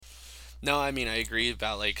No, I mean I agree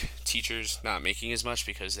about like teachers not making as much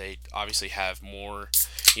because they obviously have more,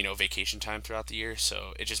 vacation time throughout the year.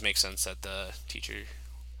 So it just makes sense that the teacher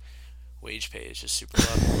wage pay is just super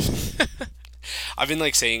low. I've been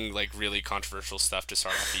like saying like really controversial stuff to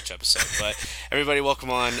start off each episode, but everybody,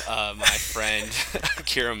 welcome on my friend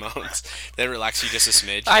Kira Mones. Did that relax you just a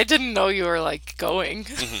smidge? I didn't know you were like going.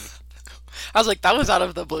 Hmm. I was like, that was out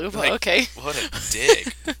of the blue, but Like, okay. what a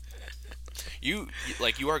dig! You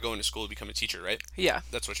are going to school to become a teacher, right? Yeah.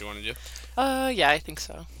 That's what you want to do. Yeah, I think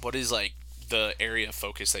so. What is like the area of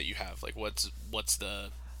focus that you have? Like, what's the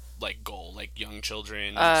like goal? Like young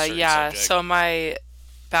children, certain Yeah. subject. So my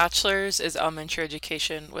bachelor's is elementary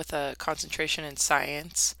education with a concentration in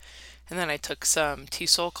science. And then I took some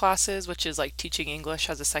TESOL classes, which is like teaching English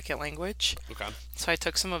as a second language. Okay. So I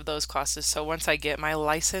took some of those classes. So once I get my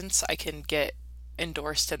license, I can get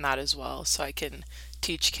endorsed in that as well. So I can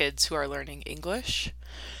teach kids who are learning English.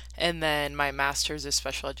 And then my master's is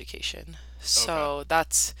special education. Okay. So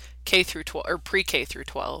that's K through 12 or pre-K through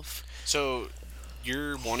 12. So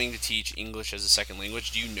you're wanting to teach English as a second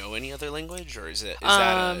language. Do you know any other language, or is that a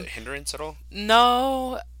Um, hindrance at all?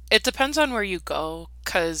 no, it depends on where you go,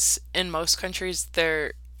 because in most countries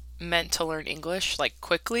they're meant to learn English like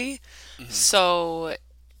quickly. Hmm. So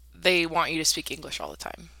they want you to speak English all the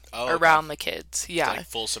time Oh, okay. around the kids. Like Yeah.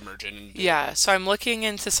 full submersion into it. Yeah, so I'm looking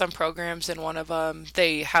into some programs, and one of them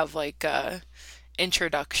they have like a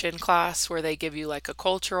introduction class where they give you like a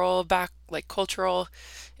cultural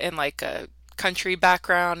and like a country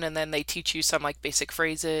background, and then they teach you some like basic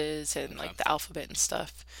phrases and Okay. like the alphabet and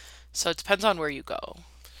stuff. So it depends on where you go.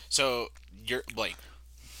 So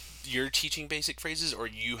you're teaching basic phrases, or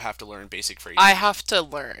you have to learn basic I phrases. have to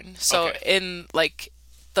learn. So Okay. in like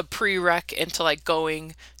the prereq into like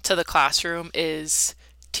going to the classroom is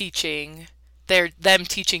teaching they're them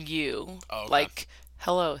teaching you Oh, okay. like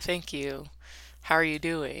hello, thank you, how are you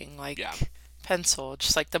doing? Yeah. Like pencil,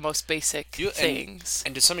 just like the most basic You things.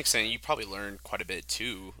 and to some extent, you probably learn quite a bit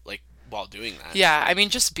too, like while doing that. Yeah, I mean,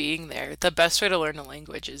 just being there. The best way to learn a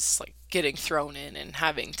language is like getting thrown in and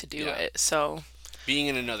having to do Yeah. it. So, Being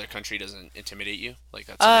in another country doesn't intimidate you. Like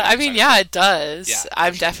that's something you're I mean, excited yeah, for. it does. Yeah, for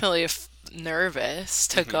I'm sure. definitely nervous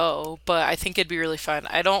to Hmm. go, but I think it'd be really fun.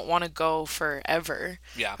 I don't want to go forever.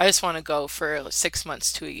 Yeah. I just want to go for 6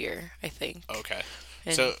 months to a year, I think. Okay.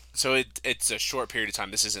 And So it's a short period of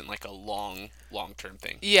time. This isn't like a long term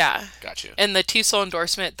thing. yeah, Got you. and the TESOL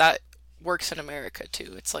endorsement that works in America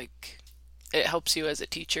too. It's like it helps you as a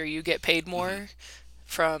teacher. You get paid Hmm. more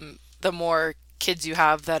from the more kids you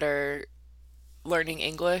have that are learning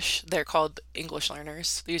English. They're called English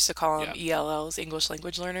learners. They used to call them Yeah. ELLs, English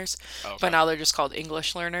language learners, but Okay. now they're just called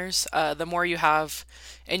English learners. The more you have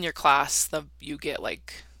in your class, the you get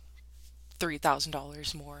like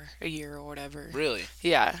 $3,000 more a year or whatever. Really?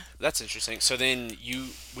 Yeah. That's interesting. So then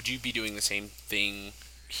would you be doing the same thing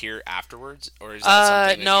here afterwards, or is that something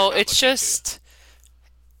that you're No, not it's looking to? just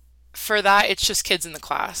for that, it's just kids in the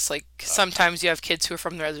class. Like Okay. sometimes you have kids who are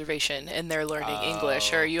from the reservation and they're learning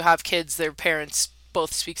English, or Oh. you have kids their parents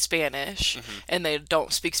both speak Spanish Hmm. and they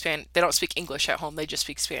don't speak English at home, they just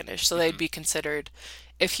speak Spanish. So they'd Hmm. be considered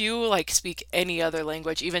if you like speak any other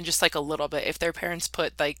language, even just like a little bit, if their parents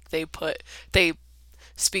they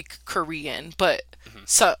speak Korean, but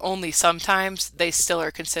Hmm. only sometimes they still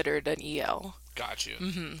are considered an EL. Got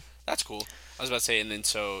you. That's cool. I was about to say, and then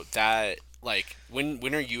so that like when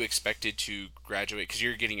are you expected to graduate? Because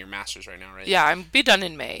you're getting your master's right now, right? Yeah, I'm be done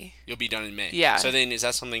in May. You'll be done in May. Yeah. So then, is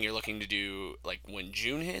that something you're looking to do like when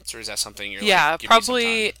June hits, or is that something you're like, Yeah, give me some time?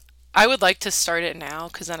 probably. I would like to start it now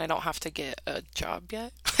because then I don't have to get a job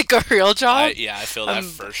yet, like a real I job. Yeah, I feel that I'm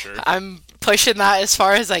for sure. I'm pushing that as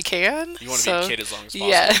far as I can. You want to be a So, kid as long as possible.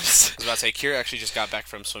 yes. I was about to say, Kira actually just got back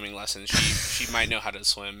from swimming lessons. She might know how to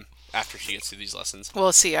swim after she gets through these lessons.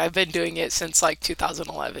 We'll see. I've been doing it since like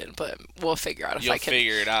 2011, but we'll figure out You'll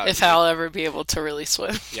figure it out. if I'll ever be able to really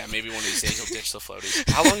swim. Yeah, maybe one of these days you'll ditch the floaties.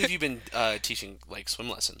 How long have you been teaching like swim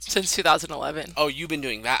lessons? Since 2011. Oh, you've been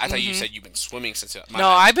doing that. I thought you said you've been swimming since. My No,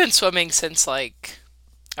 bad. I've been swimming since like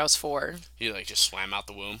I was 4. You like just swam out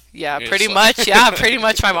the womb. Yeah, You're just pretty like, much. Yeah, pretty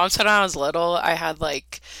much. My mom said when I was little, I had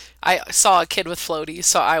like, I saw a kid with floaties,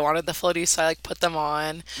 so I wanted the floaties, so I like put them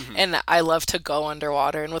on, mhm. and I love to go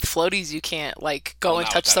underwater. And with floaties, you can't like Well, go and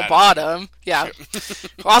not with touch that the attitude. bottom. Yeah.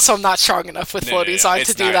 Also, I'm not strong enough with No, no, floaties yeah, on to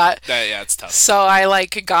it's do not. that. Yeah, it's tough. So I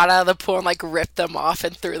like got out of the pool and like ripped them off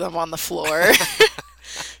and threw them on the floor.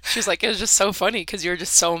 She was like, it was just so funny because you were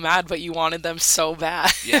just so mad, but you wanted them so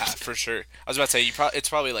bad. Yeah, for sure. I was about to say it's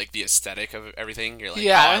probably like the aesthetic of everything. You're like, oh,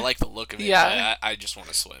 I Yeah. like the look of it, but Yeah. I just want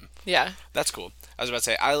to swim. Yeah. That's cool. I was about to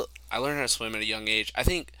say I learned how to swim at a young age. I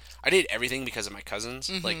think I did everything because of my cousins.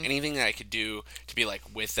 Like anything that I could do to be like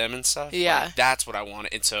with them and stuff. Yeah. Like, that's what I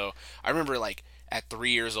wanted. And so I remember like at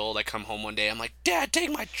 3 years old, I come home one day. I'm like, Dad,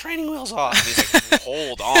 take my training wheels off. And he's like,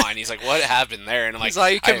 hold on. He's like, what happened there? And I'm like, He's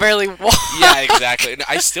like, you can barely walk. yeah, exactly. And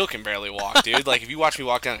I still can barely walk, dude. Like if you watch me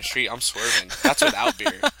walk down the street, I'm swerving. That's without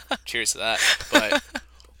beer. Cheers to that. But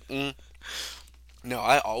no,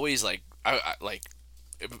 I always like I like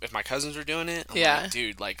if my cousins were doing it, I'm Yeah. like,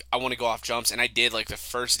 dude, like I want to go off jumps, and I did like the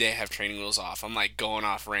first day I have training wheels off. I'm like going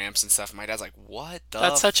off ramps and stuff. My dad's like, what the?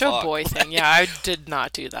 That's such a fuck? boy thing. Yeah, I did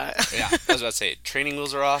not do that. Yeah, I was about to say training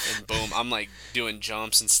wheels are off, and boom, I'm like doing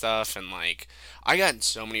jumps and stuff, and like I got in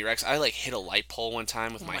so many wrecks. I like hit a light pole one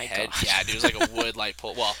time with my my head. gosh. Yeah, dude, it was like a wood light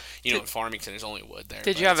pole. Well, you know, in Farmington, there's only wood there.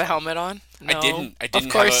 Did but you have it's a like- helmet on? No. I didn't. Of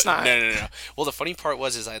course have a, not. No. Well, the funny part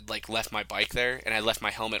was I'd like left my bike there, and I left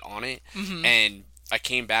my helmet on it, Mm-hmm. and I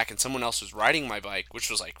came back, and someone else was riding my bike, which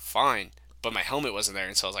was like fine, but my helmet wasn't there,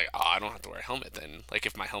 and so I was like, oh, I don't have to wear a helmet then. Like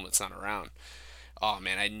if my helmet's not around. Oh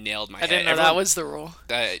man, I nailed my I head. didn't know that was the rule.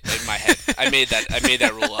 In my head. I made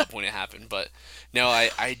that rule up when it happened, but no,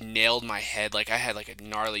 I nailed my head. Like I had like a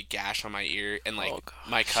gnarly gash on my ear, and like Oh, gosh.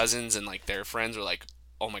 my cousins and like their friends were like,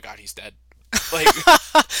 "Oh my god, he's dead." Like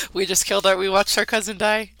We watched our cousin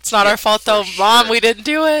die. It's not our fault though. for Mom, sure. we didn't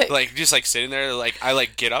do it. like just like sitting there, like I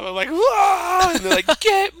like get up, I'm like, "Whoa!" and they're like,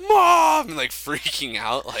 "Get mom!" and like freaking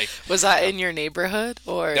out. Like Was that in your neighborhood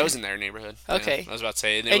or? that was in their neighborhood. Yeah, Okay. I was about to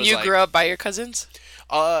say, and, it And was you like, grew up by your cousins?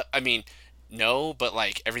 I mean, no, but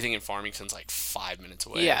like everything in Farmington's like 5 minutes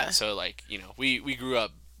away. Yeah. So like we grew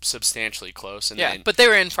up substantially close, and Yeah, then but they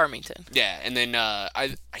were in Farmington. yeah, and then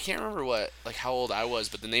I can't remember what like how old I was,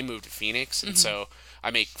 but then they moved to Phoenix, and so I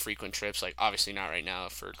make frequent trips. Like obviously not right now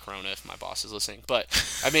for Corona if my boss is listening, but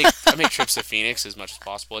I make trips to Phoenix as much as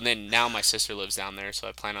possible. And then now my sister lives down there, so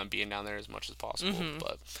I plan on being down there as much as possible.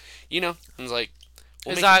 But you know, I was like,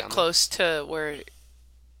 we'll Is make it that down there. close to where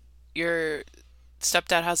your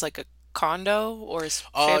stepdad has like a condo or his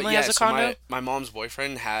family has a so condo? my mom's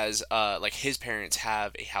boyfriend has like his parents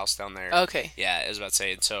have a house down there. Okay. Yeah, I was about to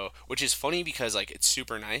say, and so which is funny because like it's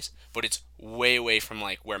super nice, but it's way away from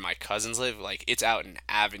like where my cousins live. Like it's out in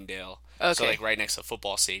Avondale, so Okay. like right next to a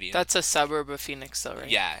football stadium. That's a suburb of Phoenix though, right?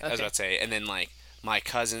 Yeah, I was Okay. about to say, and then like my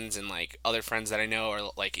cousins and like other friends that I know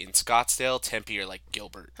are like in Scottsdale, Tempe, or like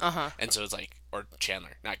Gilbert, Uh-huh. and so it's like or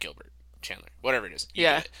Chandler, not Gilbert, Chandler, whatever it is. You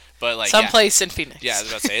Yeah. get it. But like Some yeah. place in Phoenix. Yeah, I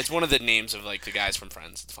was about to say it's one of the names of like the guys from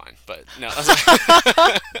Friends. It's fine, but no. I was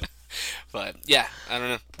like, but yeah, I don't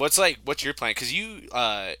know. What's your plan? Because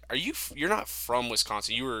you're not from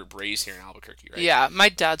Wisconsin. You were raised here in Albuquerque, right? Yeah, my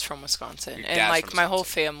dad's from Wisconsin, Your and dad's like from my whole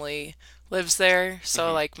Wisconsin. family lives there. So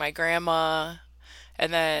Mhm. like my grandma,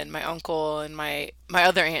 and then my uncle and my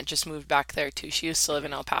other aunt just moved back there too. She used to live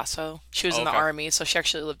in El Paso. She was Oh, in the okay. army, so she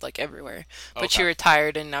actually lived like everywhere. But she Okay.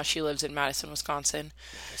 retired, and now she lives in Madison, Wisconsin.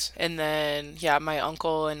 Nice. And then yeah, my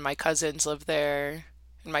uncle and my cousins live there,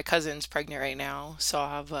 and my cousin's pregnant right now, so I'll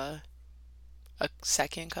have a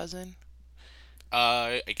second cousin.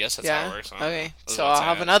 I guess that's how Yeah. it works. I don't know. Okay. I was So about to I'll say,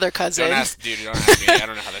 have another cousin. Don't ask, dude. Don't ask me. I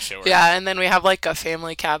don't know how that shit works. Yeah, and then we have like a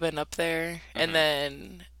family cabin up there. Mhm. And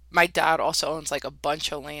then my dad also owns like a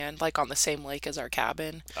bunch of land like on the same lake as our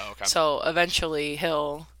cabin. Oh, okay. So eventually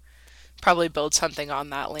he'll probably build something on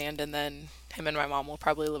that land, and then him and my mom will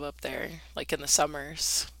probably live up there like in the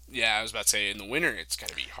summers. Yeah, I was about to say in the winter it's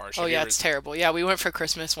gotta be harsh. Oh Have you yeah, ever- it's terrible. Yeah, we went for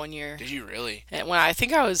Christmas one year. Did you really? And when I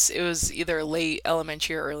think it was either late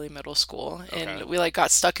elementary or early middle school, and Okay. we like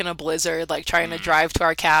got stuck in a blizzard, like trying to drive to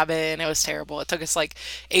our cabin. It was terrible. It took us like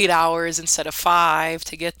 8 hours instead of 5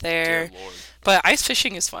 to get there. Dear Lord. But ice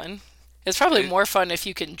fishing is fun. It's probably It- more fun if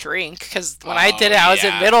you can drink, because when I did Oh, it, I was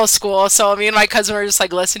in yeah. middle school. So me and my cousin were just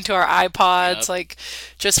like listening to our iPods. Yep. Like,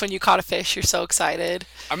 just when you caught a fish, you're so excited.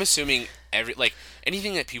 I'm assuming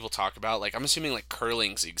anything that people talk about, like I'm assuming like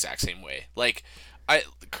curling's the exact same way. Like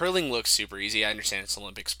curling looks super easy. I understand it's an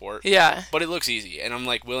Olympic sport, Yeah. but it looks easy, and I'm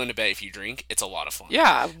like willing to bet if you drink, it's a lot of fun.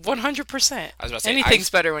 Yeah, 100%. I was about to say Anything's ice,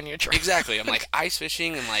 better when you're drunk. exactly. I'm like ice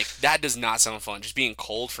fishing, and like that does not sound fun. Just being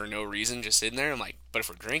cold for no reason, just sitting there. I'm like, but if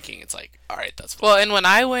we're drinking, it's like, all right, that's fun. Well, and when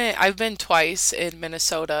I went, I've been twice in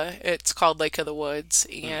Minnesota. It's called Lake of the Woods,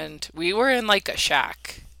 and we were in like a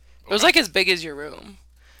shack. It was like as big as your room,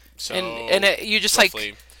 So and you just like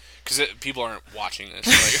because people aren't watching this.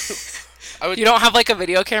 Like, I would you don't have like a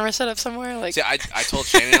video camera set up somewhere, like. See, I told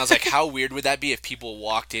Shannon, I was like, how weird would that be if people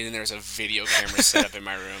walked in and there was a video camera set up in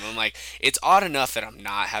my room? I'm like, it's odd enough that I'm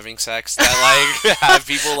not having sex that, like, have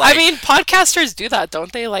people, like... I mean, podcasters do that,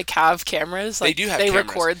 don't they? Like, have cameras? Like, they do have they cameras.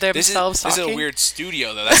 record themselves This is talking? a weird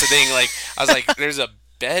studio, though. That's the thing. Like, I was like, there's a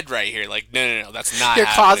bed right here. Like, no, that's not Your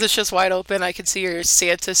happening. closet's just wide open. I can see your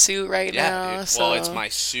Santa suit right Yeah, now. dude. Well, it's So, my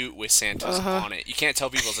suit with Santa's uh-huh. on it. You can't tell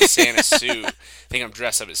people it's a Santa suit. Think I'm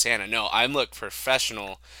dressed up as Santa. No, I look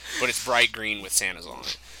professional, but it's bright green with Santa's on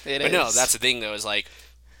it. It But no, that's is. the thing though. Is like,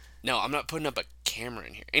 no, I'm not putting up a camera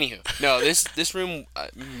in here. Anywho, no, this room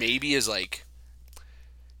maybe is like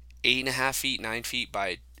 8.5 feet, 9 feet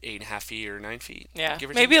by 8.5 feet or 9 feet, Yeah, give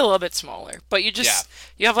or maybe take. a little bit smaller. But you Yeah, just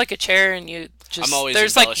you have like a chair and you I'm just always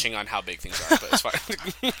embellishing on how big things are, but it's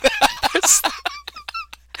fine. there's,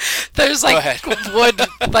 there's Go like ahead. wood,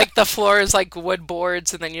 like the floor is like wood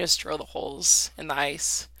boards, and then you just drill the holes in the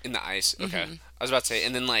ice. In the ice, okay. I was about to say,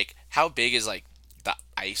 and then like, how big is like the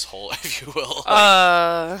ice hole, if you will? Like,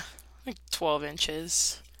 Uh, like 12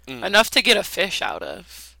 inches, mm, enough to get a fish out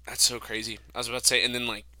of. that's so crazy. I was about to say, and then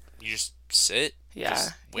like, you just sit, Yeah, just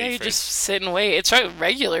yeah, wait you for it. just sit and wait. It's like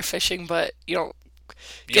regular fishing, but You don't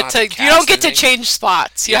have to you don't cast get to anything. change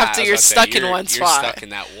spots. You Yeah, have I to was you're about to say, stuck in you're one you're spot. stuck in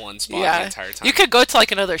that one spot the Yeah. entire You time. could go to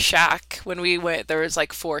like another shack. When we went, there was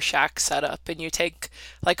like four shacks set up, and you take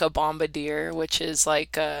like a bombardier, which is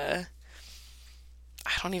like I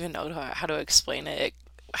don't even know how to explain it. It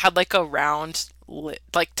had like a round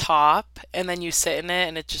like top, and then you sit in it,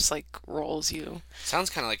 and it just like rolls you. Sounds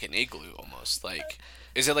kind of like an igloo almost. Like,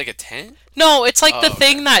 is it like a tent? No, it's like the Oh, okay.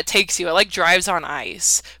 thing that takes you. It like drives on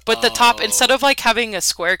ice. But the top, instead Oh, of like having a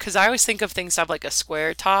square, because I always think of things that have like a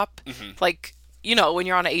square top, hmm, like when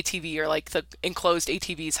you're on an ATV or like the enclosed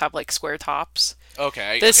ATVs have like square tops.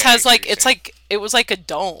 okay, This okay, I has see what like you're it's saying. like it was like a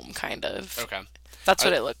dome kind of. Okay, That's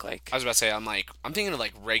what I, it looked like. I was about to say, I'm like, I'm thinking of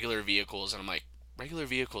like regular vehicles, and I'm like, regular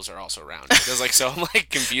vehicles are also round. Because like, so I'm like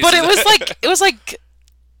confused. But it was like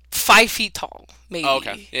 5 feet tall, Oh, okay,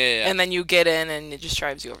 maybe. yeah, yeah, yeah. And then you get in and it just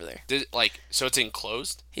drives you over there. Like, so it's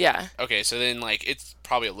enclosed. Yeah. Okay, so then like it's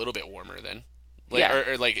probably a little bit warmer then. Like, Yeah.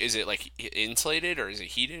 or like, is it like insulated or is it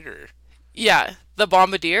heated or? Yeah. The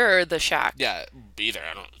bombardier or the shack? Yeah, either.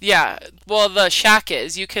 I don't. Yeah. Well, the shack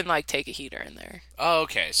is. You can like take a heater in there. Oh,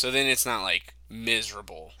 okay. So then it's not like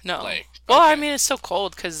miserable. No. Like, Well, I okay, mean, it's so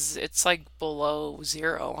cold because it's like below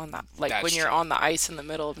zero on that. Like when that's you're true. on the ice in the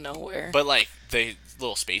middle of nowhere. But like the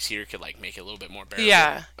little space heater could like make it a little bit more bearable.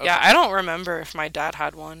 Yeah. Yeah. Okay. I don't remember if my dad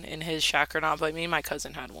had one in his shack or not, but me and my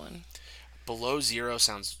cousin had one. Below zero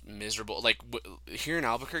sounds miserable. Like here in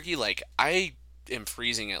Albuquerque, like I am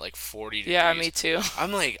freezing at like 40 Yeah, degrees. me too.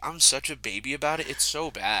 I'm like I'm such a baby about it. It's so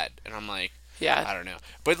bad, and I'm like Yeah. I don't know.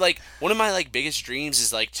 But like one of my like biggest dreams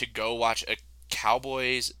is like to go watch a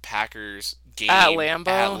Cowboys Packers At game at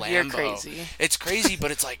Lambeau, you're Lambeau. crazy. It's crazy, but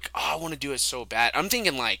it's like oh, I want to do it so bad. I'm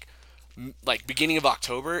thinking like beginning of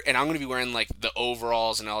October, and I'm gonna be wearing like the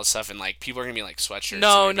overalls and all this stuff, and like people are gonna be like sweatshirts, and they're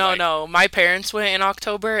No, gonna be no, like, no. My parents went in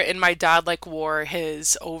October and my dad like wore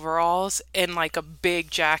his overalls and like a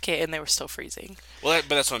big jacket and they were still freezing. well,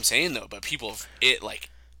 but that's what I'm saying though. But people it like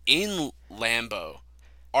in Lambeau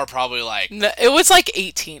are probably like No, it was like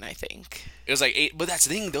 18, I think. it was like eight. But that's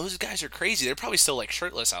the thing; those guys are crazy. They're probably still like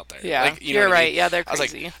shirtless out there. Yeah, Like you know you're what I mean? right. Yeah, they're I was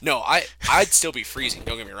like, crazy. no, I'd still be freezing.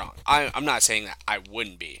 Don't get me wrong. I'm not saying that I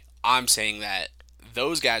wouldn't be. I'm saying that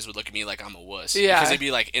those guys would look at me like I'm a wuss because Yeah, they'd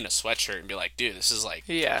be like in a sweatshirt and be like, dude, this is like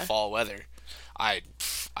yeah. fall weather. I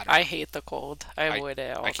don't I know. hate the cold. I I avoid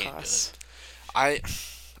it at I all can't do costs. it. I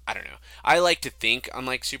I don't know. I like to think I'm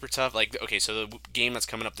like super tough. Like okay, so the game that's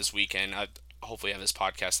coming up this weekend, I hopefully have this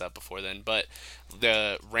podcast up before then. But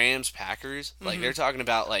the Rams Packers, like Hmm. they're talking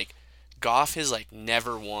about like Goff has like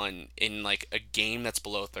never won in like a game that's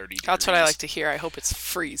below 30 That's what I like degrees. to hear. I hope it's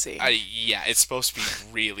freezing. Yeah, it's supposed to be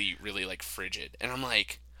really really like frigid, and I'm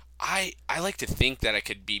like I like to think that I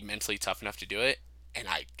could be mentally tough enough to do it, and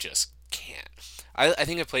I just can't. I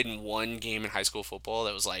think I played in one game in high school football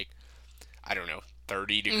that was like I don't know,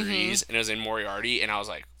 30 Hmm. degrees, and it was in Moriarty, and I was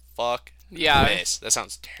like, fuck Yeah, this. That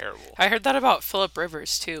sounds terrible. I heard that about Philip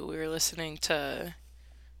Rivers too. We were listening to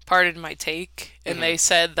Pardon My Take, and Hmm. they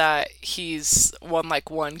said that he's won like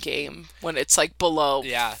one game when it's like below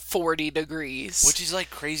Yeah. 40 degrees. Which is like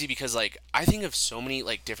crazy because like I think of so many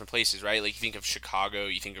like different places, right? Like you think of Chicago,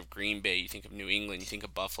 you think of Green Bay, you think of New England, you think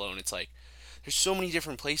of Buffalo, and it's like there's so many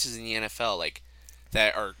different places in the NFL like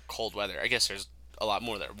that are cold weather. I guess there's a lot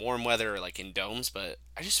more that are warm weather or like in domes, but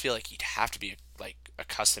I just feel like you'd have to be like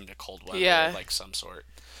accustomed to cold weather of Yeah. like some sort.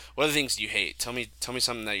 What other things do you hate? Tell me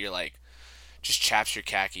something that you're like just chaps your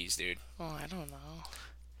khakis, dude. Oh, I don't know.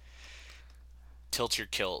 Tilt your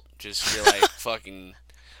kilt. Just you're like fucking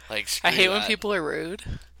like I screw hate when that. people are rude.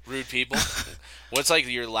 Rude people. What's like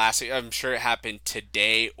your last? I'm sure it happened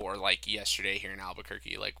today or like yesterday here in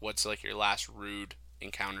Albuquerque. Like what's like your last rude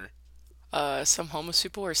encounter? Some homeless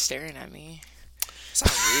people were staring at me. It's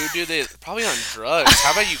not rude, dude. They're probably on drugs.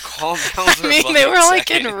 How about you calm down I for a mean, they fucking were like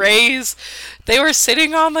in second? Ray's. They were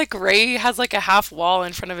sitting on like Ray has like a half wall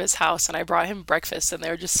in front of his house, and I brought him breakfast, and they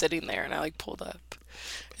were just sitting there, and I like pulled up,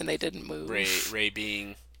 and they didn't Ray, move. Ray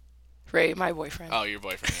being, Ray, my boyfriend. oh, your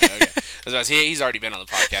boyfriend. Yeah, okay. I was about to say, he's already been on the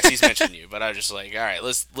podcast. He's mentioned you, but I was just like, all right,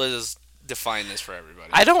 let's define this for everybody.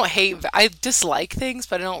 I don't hate. I dislike things,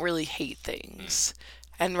 but I don't really hate Mm. things.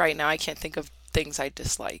 And right now, I can't think of things I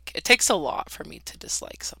dislike. It takes a lot for me to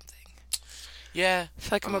dislike something. Yeah, I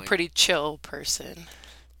feel like I'm I'm a like, pretty chill person.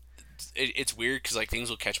 it's weird because like things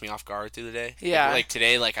will catch me off guard through the day. Yeah. Like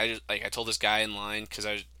today, I told this guy in line because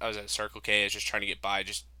I was at Circle K. I was just trying to get by,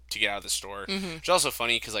 just to get out of the store. Hmm. Which is also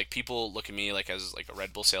funny because like people look at me like as like a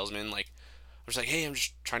Red Bull salesman. Like I was like, hey, I'm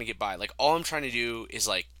just trying to get by. Like all I'm trying to do is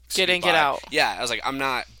like Get scoot in, get by. out. Yeah, I was like, I'm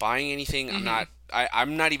not buying anything. I'm Hmm. not.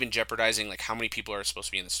 I'm not even jeopardizing like how many people are supposed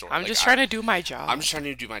to be in the store. I'm Like just trying to do my job. I'm just trying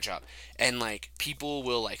to do my job. And like people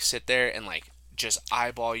will like sit there and like just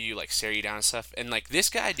eyeball you, like stare you down and stuff. And like this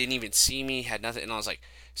guy didn't even see me, had nothing. And I was like,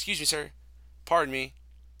 "Excuse me, sir. Pardon me.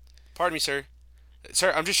 Pardon me, sir.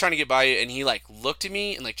 Sir, I'm just trying to get by you." And he like looked at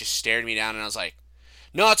me and like just stared me down. And I was like,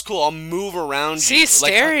 "No, it's cool. I'll move around See, you." Like,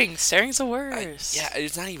 staring. Staring's the yeah, worst.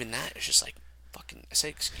 it's not even that. It's just like fucking. I said,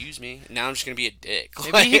 "Excuse me." Now I'm just gonna be a dick.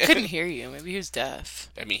 Maybe he couldn't hear you. Maybe he was deaf.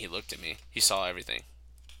 I mean, he looked at me. He saw everything.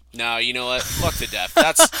 No, you know what? Fuck the deaf.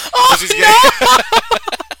 That's this is Oh good. no!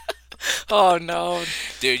 Oh no!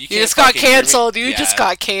 Dude, you You can't just got fucking hear me. canceled. You just Yeah, got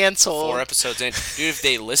 4 canceled. episodes in. Dude, if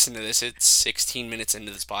they listen to this, it's 16 minutes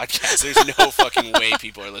into this podcast. There's no fucking way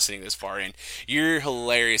people are listening this far in. You're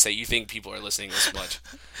hilarious that you think people are listening this much.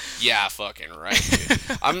 Yeah, fucking right, dude.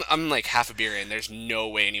 I'm like half a beer in. There's no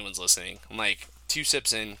way anyone's listening. I'm like 2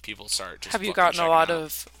 sips in, people start just Have you fucking gotten a checking lot out.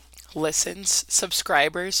 of listens,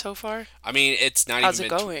 subscribers so far? I mean, it's not How's even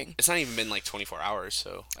it been going? it's not even been like 24 hours,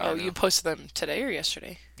 so I Oh, don't you know. posted them today or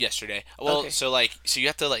yesterday? Yesterday. Well, Okay. so you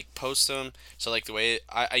have to like post them. So like the way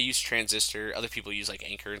I use Transistor, other people use like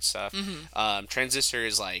Anchor and stuff. Hmm. Transistor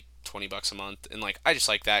is like $20 a month, and like I just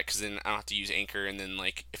like that because then I don't have to use Anchor, and then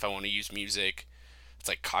like if I want to use music, it's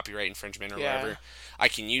like copyright infringement or Yeah. whatever, I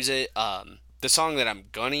can use it. The song that I'm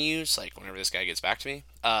gonna use, like whenever this guy gets back to me,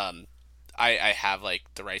 I have like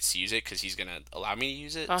the rights to use it because he's gonna allow me to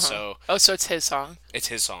use it. Uh huh. So Oh, so it's his song. it's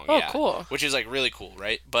his song, Oh, yeah, cool. which is like really cool,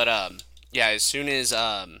 right? But yeah, as soon as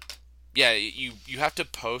yeah, you have to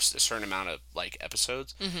post a certain amount of like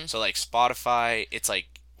episodes. Hmm. So like Spotify, it's like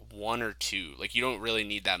 1 or 2. Like you don't really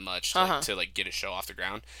need that much Uh huh. to like get a show off the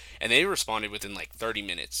ground. And they responded within like 30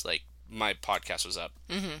 minutes. Like my podcast was up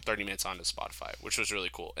Hmm. 30 minutes onto Spotify, which was really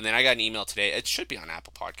cool. And then I got an email today. It should be on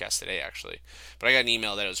Apple Podcasts today actually, but I got an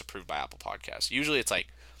email that it was approved by Apple Podcasts. Usually it's like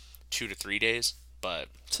 2 to 3 days, but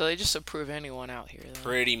So they just approve anyone out here, then.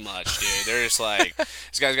 pretty much, dude. They're just like,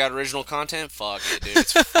 this guy's got original content. Fuck it, dude.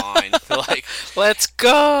 It's fine. They're like, Let's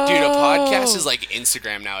go. dude, a podcast is like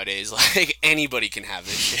Instagram nowadays. Like anybody can have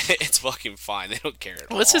this shit. It's fucking fine. They don't care at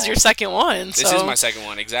Well, all. this is your second one, This so is my second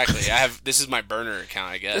one, exactly. I have this is my burner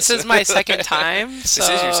account, I guess. this is my second time. This is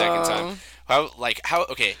your second time. So How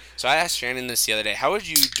okay, so I asked Shannon this the other day. How would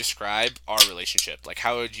you describe our relationship? Like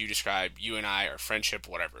how would you describe you and I, our friendship,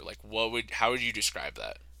 whatever? Like how would you describe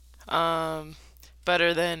that?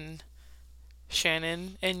 better than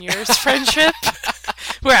Shannon and yours friendship.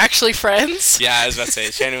 We're actually friends. Yeah, I was about to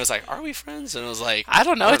say Shannon was like, "Are we friends?" And I was like, I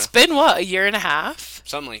don't know. I don't It's been what, a year and a half?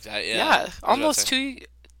 something like that. Yeah. Yeah, I was about to almost say. 2.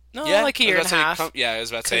 No, Yeah, like a I was year about and a to say, half. yeah, I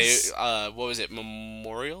was about to say, 'Cause what was it,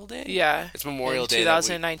 Memorial Day? yeah, It's Memorial in Day that we,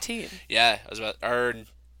 2019. yeah, I was about, or,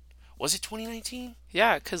 was it 2019?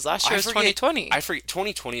 Yeah, because last year I was forget, 2020. I forget,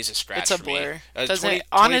 2020 is a scratch It's a for me. blur. 20 Doesn't 2020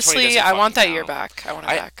 honestly? doesn't I want that fucking year count. back. I want it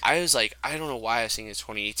back. I was like, I don't know why I was thinking it's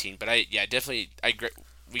 2018, but yeah, definitely,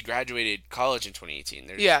 we graduated college in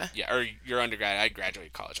 2018. Yeah. Yeah, or your undergrad, I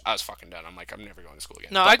graduated college. I was fucking done. I'm like, I'm never going to school again.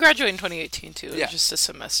 No, But, I graduated in 2018 too. It Yeah. was just a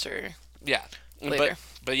semester yeah. later.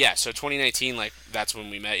 But yeah, so 2019, like that's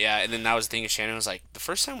when we met. Yeah, and then that was the thing. Shannon was like, the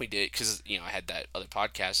first time we did, because I had that other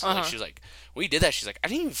podcast. Like, Uh-huh. she was like, we did that. She's like, I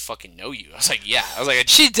didn't even fucking know you. I was like, yeah. I was like,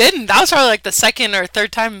 She didn't. That was probably like the second or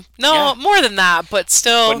third time. No, Yeah. more than that, but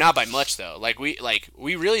still. but not by much though.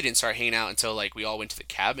 We really didn't start hanging out until like we all went to the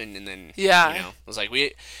cabin, and then Yeah. it was like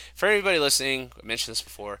for everybody listening, I mentioned this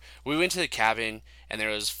before. We went to the cabin, and there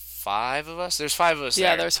was 5 of us. There's 5 of us. Yeah,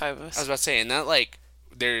 there. there's 5 of I was us. about to say, and that like,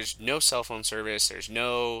 there's no cell phone service. There's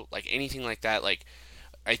no like anything like that. Like,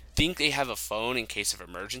 I think they have a phone in case of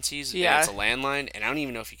emergencies. Yeah. And it's a landline, and I don't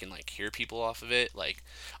even know if you can like hear people off of it. Like,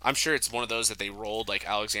 I'm sure it's one of those that they rolled like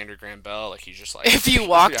Alexander Graham Bell. Like he's just like, If you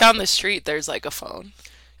walk yeah. down the street, there's like a phone.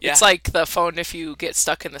 Yeah. It's like the phone if you get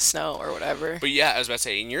stuck in the snow or whatever. But yeah, I was about to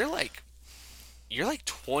say, and you're like you're like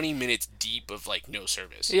 20 minutes deep of like no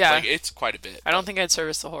service. Yeah. Like it's quite a bit. I don't But think I'd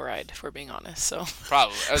service the whole ride, if we're being honest. So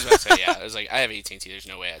probably. I was about to say yeah. I was like I have AT&T. There's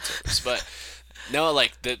no way I'd service. But no,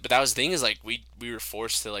 like but that was the thing is like we were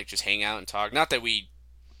forced to like just hang out and talk. Not that we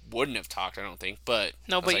wouldn't have talked, I don't think, but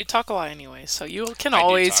no, I was but you like talk a lot anyway. So I do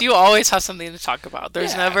talk. you always have something to talk about.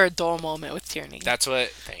 There's Yeah. never a dull moment with Tierney. That's what.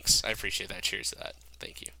 Thanks. I appreciate that. Cheers to that.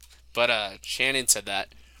 Thank you. But Shannon said that.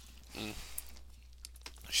 mm,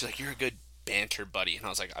 She's like, "You're a good banter buddy," and I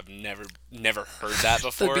was like, "I've never heard that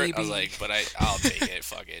before." I was BB. like, "But I'll take it.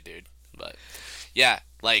 Fuck it, dude." But yeah,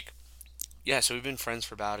 like yeah. So we've been friends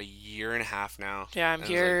for about a year and a half now. Yeah, I'm And I was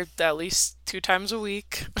like, here at least 2 times a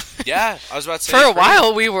week. yeah, I was about to say For a it's crazy.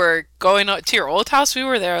 while, we were going out to your old house. We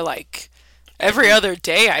were there like every other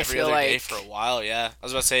day. I Every feel other day like for a while. Yeah, I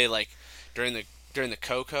was about to say like during the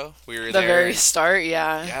Coco, we were the there. very start.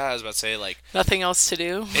 Yeah, Yeah, I was about to say like nothing else to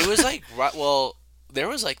do. it was like right, well, there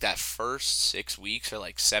was like that first 6 weeks or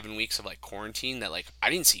like 7 weeks of like quarantine that like I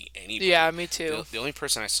didn't see anybody. Yeah, me The, too. the only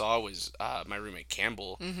person I saw was my roommate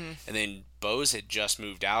Campbell, Mhm. and then Bose had just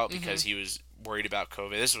moved out because he was worried about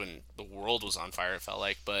COVID. This is when the world was on fire. It felt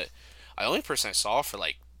like, but the only person I saw for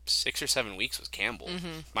like 6 or 7 weeks was Campbell,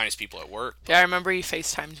 minus people at work. Yeah, I remember you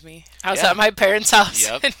FaceTimed me. I was Yeah. at my parents' house.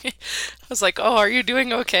 Yep. And I was like, "Oh, are you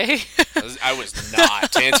doing okay?" I was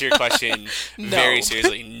not. To answer your question No. very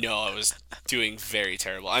seriously, no, I was doing very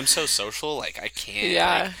terrible. I'm so social, like I can't.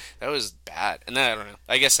 Yeah. Like, that was bad. And then I don't know.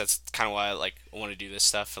 I guess that's kind of why I like want to do this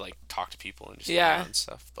stuff to like talk to people and just hang Yeah. out and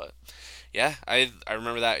stuff. But yeah, I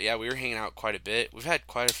remember that. Yeah, we were hanging out quite a bit. We've had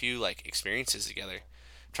quite a few like experiences together.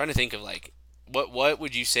 I'm trying to think of like what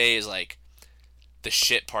would you say is like the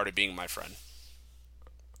shit part of being my friend?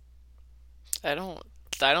 I don't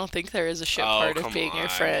I don't think there is a shit Oh, part of come being your on,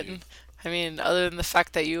 friend. dude. I mean, other than the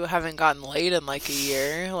fact that you haven't gotten laid in like a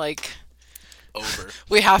year, like Over.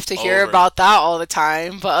 we have to hear Over. about that all the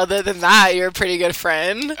time. But other than that, you're a pretty good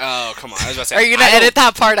friend. Oh, come on. I was about to say. Are you gonna I don't edit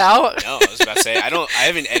that part out? No, I was about to say I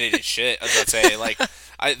haven't edited shit. I was about to say like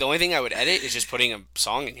the only thing I would edit is just putting a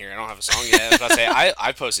song in here. I don't have a song yet. I was about to say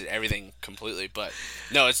I posted everything completely, but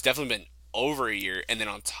no, it's definitely been over a year. And then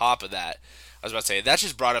on top of that, I was about to say that's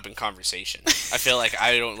just brought up in conversation. I feel like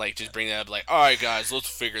I don't like just bring that up like, all right guys, let's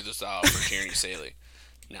figure this out for Tierney Saley.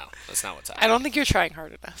 No, that's not what's I happening. don't think you're trying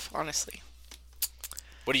hard enough, honestly.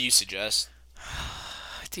 What do you suggest?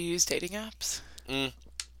 Do you use dating apps?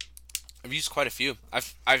 I've used quite a few.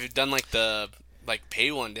 I've done like the like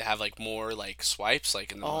pay one to have like more like swipes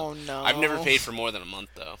like in the Oh month. no. I've never paid for more than a month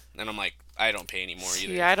though, and I'm like I don't pay anymore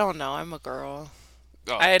either. See, I don't know. I'm a girl.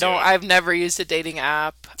 Oh, I don't. dude. I've never used a dating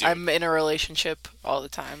app. Dude. I'm in a relationship all the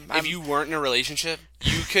time. If you weren't in a relationship,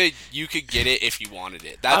 you could get it if you wanted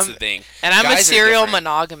it. That's the thing. and I'm a Guys are serial different.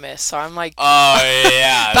 monogamous, so I'm like. Oh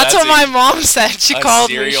yeah, That's what my mom said. She a called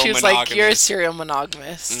me. serial She was like, "You're a monogamist. serial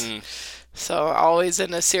monogamist." Mm. So always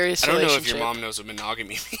in a serious I don't know relationship. if your mom knows what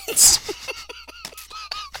monogamy means.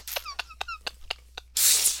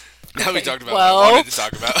 Now we talked about what I Well. wanted to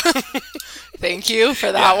talk about. Thank you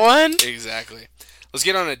for that Yeah. one. Exactly. Let's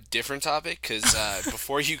get on a different topic because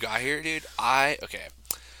before you got here, dude, I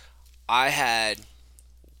had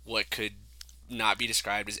what could not be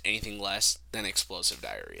described as anything less than explosive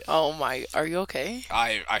diarrhea. Oh my, are you okay?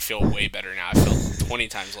 I feel way better now. I feel 20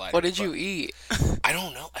 times lighter. What did but you eat? I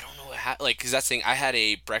don't know. I don't know what happened. Like, cause that's the thing. I had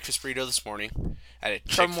a breakfast burrito this morning at a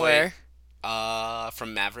From Chick-fil-A. where?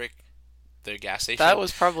 From Maverick, the gas station. That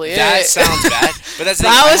was probably That it. sounds bad, but that's the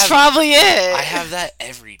thing. That was probably it. I have that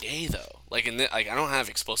every day though. Like like I don't have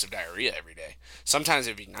explosive diarrhea every day. Sometimes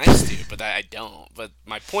it'd be nice to, but I don't. But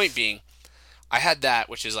my point being, I had that,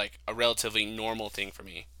 which is like a relatively normal thing for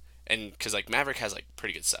me, and because like Maverick has like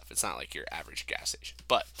pretty good stuff. It's not like your average gas station.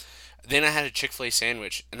 But then I had a Chick-fil-A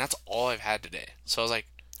sandwich, and that's all I've had today. So I was like,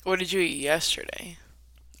 What did you eat yesterday?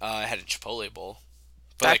 I had a Chipotle bowl.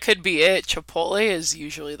 But That like, could be it. Chipotle is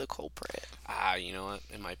usually the culprit. you know what?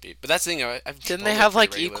 It might be. But that's the thing. I've Didn't they Chipotle have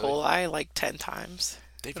like pretty E. regularly. coli like 10 times?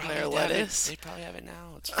 They in probably their have lettuce? It. They probably have it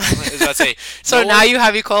now. It's fine. I was about to say. So no now one- you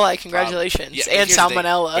have E. coli. Congratulations. Yeah, but And here's the thing.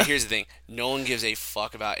 salmonella. But here's the thing: no one gives a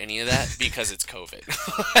fuck about any of that because it's COVID.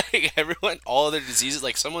 Like everyone, all other diseases.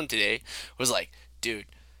 Like someone today was like, "Dude,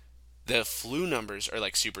 the flu numbers are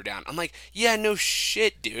like super down." I'm like, "Yeah, no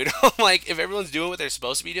shit, dude." I'm like, if everyone's doing what they're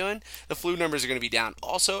supposed to be doing, the flu numbers are gonna be down.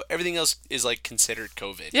 Also, everything else is like considered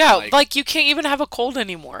COVID. Yeah, I'm like you can't even have a cold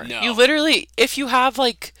anymore. No. You literally, if you have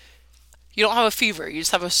like, you don't have a fever, you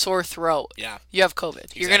just have a sore throat. yeah, You have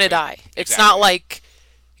COVID. You're gonna Exactly. die. It's Exactly. not like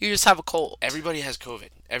you just have a cold. everybody has COVID.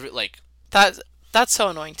 That's so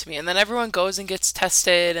annoying to me. And then everyone goes and gets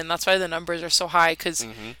tested, and that's why the numbers are so high. Because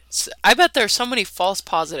Mhm. I bet there's so many false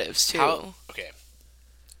positives too. Okay.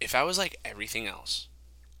 if I was like everything else,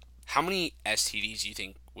 how many STDs do you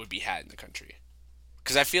think would be had in the country?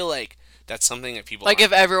 Because I feel like that's something that people Like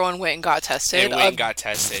aren't. if everyone went and got tested, And went and got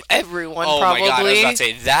tested. everyone Oh my god, I was about to probably.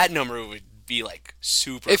 say that number would be like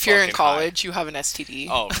super If you're in fucking high. college, you have an STD.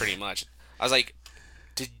 Oh, pretty much. I was like,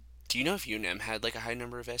 did do you know if UNM had like a high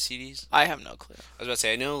number of STDs? I have no clue. I was about to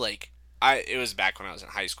say I know like I it was back when I was in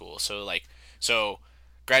high school, so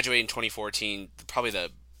graduating in 2014, probably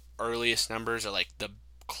the earliest numbers are like the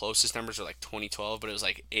closest numbers are like 2012, but it was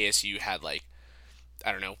like ASU had like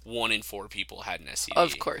I don't know, 1 in 4 people had an Of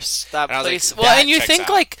STD. course, that And I was like, place. Well, that and you checks think out.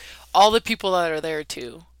 like all the people that are there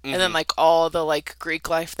too, and then Mm-hmm. like all the like Greek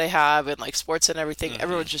life they have and like sports and everything. Mm-hmm.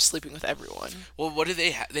 Everyone's just sleeping with everyone. Well, what do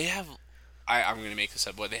they have? They have. I'm gonna make this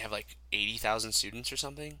up. What they have like 80,000 students or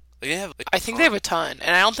something. Like they have like I a think they have ton. a ton,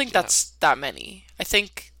 and I don't think Yeah, that's that many. I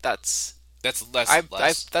think that's that's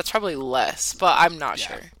less. that's probably less, but I'm not Yeah,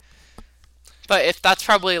 sure. But if that's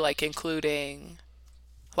probably like including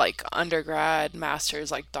like undergrad,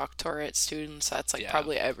 masters, like doctorate students, that's like yeah.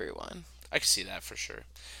 probably everyone. I can see that for sure.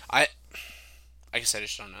 I I guess I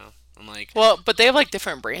just don't know. I'm like Well, but they have like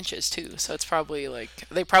different branches too, so it's probably like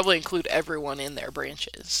they probably include everyone in their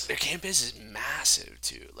branches. their campus is massive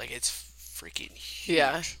too. Like it's freaking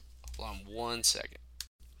Yeah, huge. Hold on 1 second.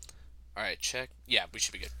 All right, check. Yeah, we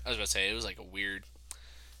should be good. I was about to say it was like a weird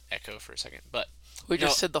echo for a second, but we no,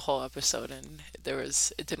 just did the whole episode and it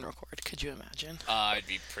didn't record. Could you imagine? I'd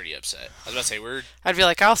be pretty upset. I was about to say I'd be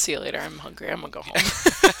like, I'll see you later. I'm hungry. I'm gonna go home.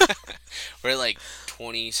 we're at like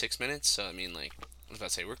 26 minutes, so I mean like I was about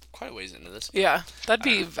to say we're quite a ways into this, but Yeah, that'd I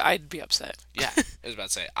don't be. know. I'd be upset. Yeah, I was about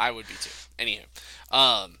to say I would be too. Anywho,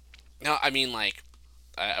 no, I mean like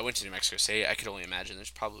I went to New Mexico State. I could only imagine there's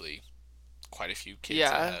probably quite a few kids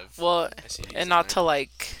that Yeah, have well, STDs and in not there. to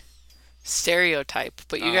like stereotype,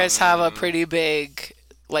 but you guys have a Um, pretty big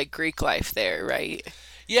like Greek life there, right?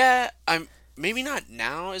 yeah, I'm maybe not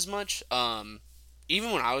now as much.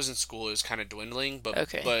 Even when I was in school, it was kind of dwindling,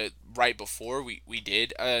 Okay. but right before we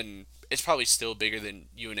did, and it's probably still bigger than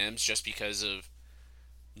UNM's just because of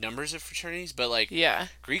numbers of fraternities. But like Yeah.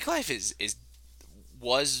 Greek life is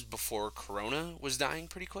was before Corona was dying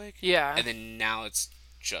pretty quick, Yeah. and then now it's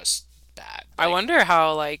just bad. I Like wonder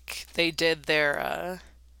how like they did their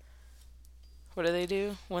what do they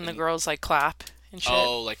do when the when girls like clap and shit?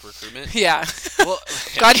 oh like recruitment. Yeah. Well,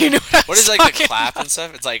 Glad you knew what I what was is like the talking clap about. and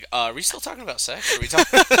stuff? It's like, are we still talking about sex? Are we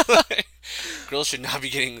talking? Like, girls should not be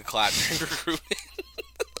getting the clap during recruitment.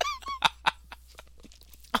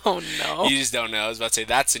 Oh no. You just don't know. I was about to say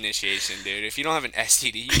that's initiation, dude. If you don't have an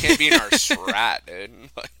STD, you can't be in our strat, dude.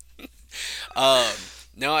 um,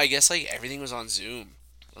 no, I guess like everything was on Zoom,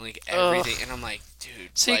 like Ugh. everything, and I'm like,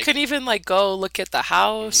 dude, So you like, couldn't even like go look at the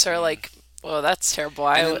house or mm-mm. like, well, that's terrible.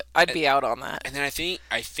 And then I'd be out on that. and then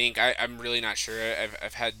I'm really not sure.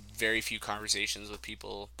 I've had very few conversations with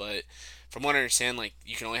people, but from what I understand, like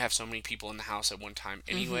you can only have so many people in the house at one time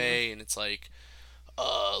Hmm. anyway, and it's like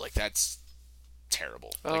that's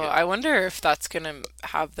terrible. Oh, I wonder if that's gonna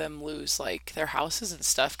have them lose like their houses and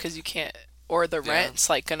stuff because you can't, or the Yeah. rent's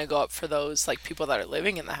like gonna go up for those like people that are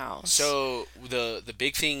living in the house. So the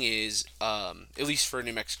big thing is, at least for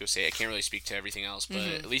New Mexico State, I can't really speak to everything else, but Hmm.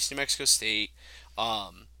 at least New Mexico State,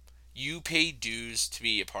 um, you pay dues to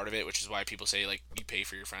be a part of it, which is why people say like you pay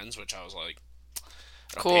for your friends, which I was like,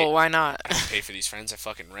 I don't pay, Cool, why not? I don't pay for these friends. I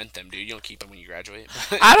fucking rent them, dude. You don't keep them when you graduate.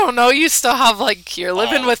 I don't know. You still have like you're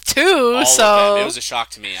living all with two, all of them. It so was a shock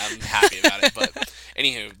to me. I'm happy about it, but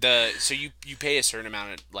anywho, the so you pay a certain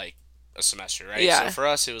amount of like a semester, right? So yeah. for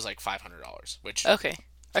us, it was like $500, which Okay.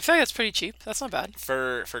 I feel like that's pretty cheap. That's not bad.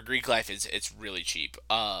 for Greek life it's really cheap.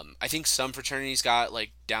 I think some fraternities got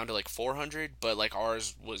like down to like 400, but like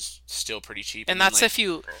ours was still pretty cheap. And And then that's like if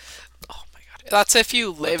you. Oh my god. That's if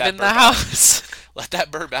you let live that in the burp out. house. Let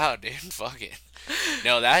that burp out, dude. Fuck it.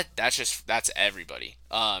 No, that's everybody.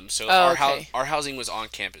 So Oh, okay. our housing was on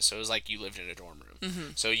campus, so it was like you lived in a dorm room. Hmm.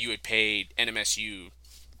 So you would pay NMSU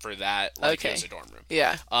for that like it was Okay. a dorm room.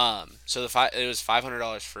 Yeah. So it was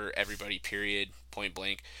 $500 for everybody. Period. Point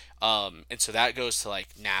blank. And so that goes to like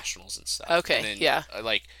nationals and stuff. And Okay. then Yeah.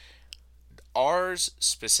 like ours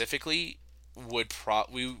specifically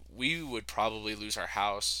we would probably lose our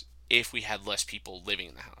house if we had less people living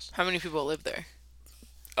in the house. How many people live there?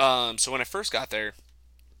 So when I first got there,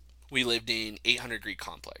 we lived in 800 Greek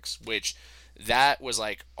complex, which that was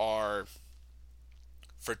like our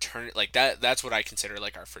fraternity, like that's what I consider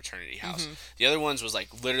like our fraternity house. Hmm. The other ones was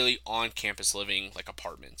like literally on campus living like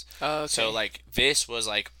apartments. Oh, So okay. like this was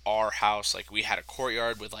like our house, like we had a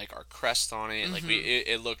courtyard with like our crest on it, like Hmm.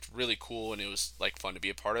 it looked really cool and it was like fun to be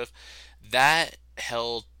a part of. That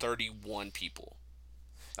held 31 people.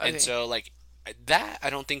 And Okay. so like that I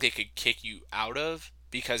don't think they could kick you out of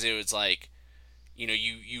because it was like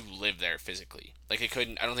you live there physically. Like they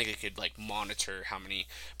couldn't. I don't think they could like monitor how many,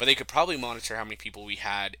 but they could probably monitor how many people we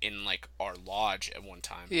had in like our lodge at one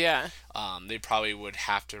time. Yeah. They probably would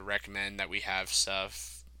have to recommend that we have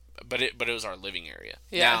stuff, but it was our living area.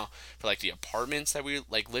 Yeah. Now for like the apartments that we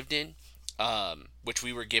like lived in, which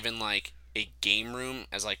we were given like a game room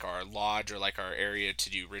as like our lodge or like our area to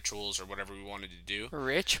do rituals or whatever we wanted to do.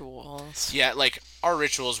 Rituals. Yeah, like our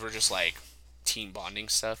rituals were just like team bonding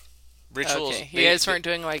stuff. Rituals, Okay. You guys weren't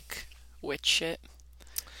doing like witch shit.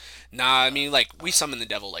 nah, I mean like we summoned the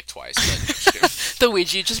devil like twice, but I'm just kidding. The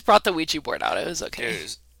Ouija. You just brought the Ouija board out. It was okay.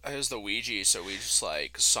 It was the Ouija, so we just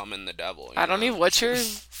like summoned the devil. I don't even. What's your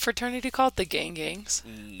fraternity called? The Gang Gangs.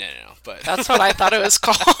 No, but That's what I thought it was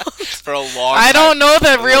called. for a long I time, don't know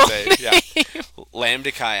the real yeah, name.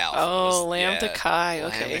 Lambda Chi Alpha. Oh, was, Lambda yeah, Chi.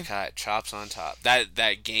 Okay. Lambda Chi, chops on top. That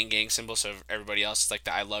gang symbol. So everybody else is like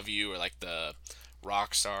the I love you or like the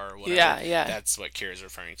rock star or whatever. Yeah, yeah. That's what Kira's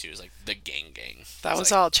referring to is like the gang. That It's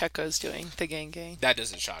was like, all Checo's doing. The Gang Gang. that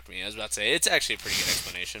doesn't shock me. I was about to say it's actually a pretty good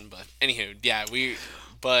explanation, but anywho,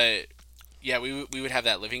 but yeah, we would have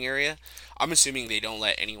that living area. I'm assuming they don't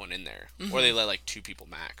let anyone in there, or they let like two people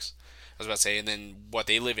max. I was about to say, and then what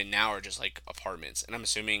they live in now are just like apartments, and I'm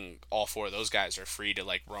assuming all four of those guys are free to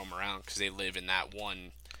like roam around because they live in that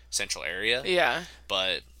one central area. Yeah.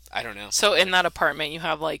 But I don't know. So in that apartment, you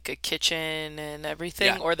have like a kitchen and everything,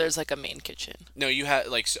 Yeah. or there's like a main kitchen. No, you had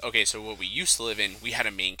like okay. So what we used to live in, we had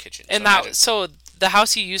a main kitchen. And So that imagine- so the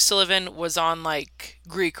house you used to live in was on like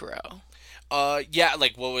Greek Row. yeah,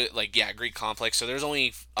 like what was like yeah, Greek complex. So there's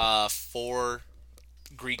only four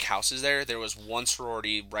Greek houses there. There was one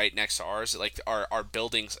sorority right next to ours. Like our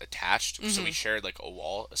buildings attached, so we shared like a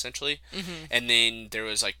wall essentially. And then there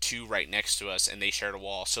was like two right next to us, and they shared a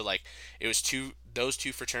wall. So like it was those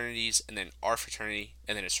two fraternities, and then our fraternity,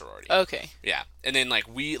 and then a sorority. Okay. Yeah, and then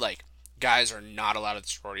like we like guys are not allowed at the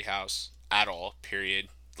sorority house at all. Period.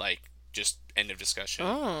 Like just end of discussion.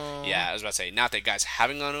 Oh. Yeah, I was about to say not that guys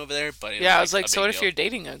haven't gone over there, but it Yeah, I was was like, a so big what if deal. you're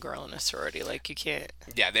dating a girl in a sorority? Like, you can't.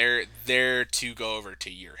 Yeah, they're to go over to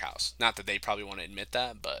your house. Not that they probably want to admit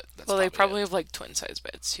that, but that's Well, they it. probably have like twin size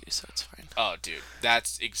beds too, so it's fine. Oh, dude,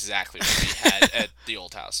 that's exactly what we had at the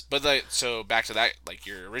old house. But like, so back to that, like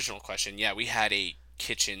your original question, yeah, we had a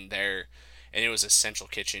kitchen there, and it was a central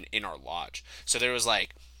kitchen in our lodge. So there was like,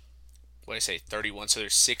 what did I say, 31. So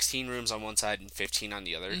there's 16 rooms on one side and 15 on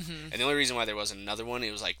the other. And the only reason why there wasn't another one,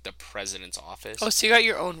 it was like the president's office. Oh, so you got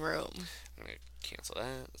your own room. I'm gonna cancel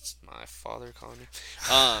that. It's my father calling me.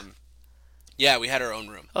 Yeah, we had our own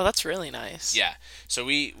room. Oh, that's really nice. Yeah, so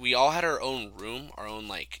we all had our own room, our own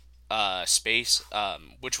like space,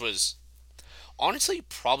 which was honestly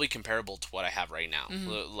probably comparable to what I have right now,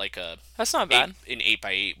 like a That's not bad. an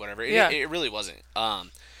 8x8, whatever. Yeah. It really wasn't.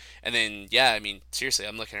 And then yeah, I mean seriously,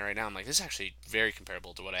 I'm looking at it right now. I'm like, this is actually very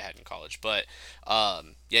comparable to what I had in college. But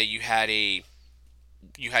yeah, you had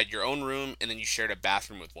your own room, and then you shared a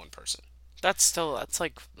bathroom with one person. That's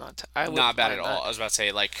like not. I wouldn't Not bad at mind all. that. I was about to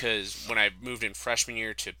say, like, because when I moved in freshman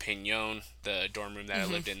year to Pignon, the dorm room that I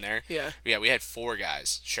lived in there, Yeah. we had four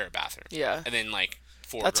guys share a bathroom. Yeah. And then, like,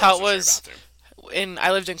 four That's girls how it would was. share a bathroom.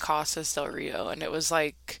 I lived in Casas del Rio, and it was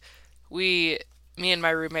like me and my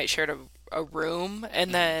roommate shared a room,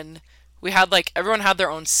 and then we had like everyone had their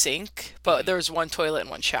own sink, but there was one toilet and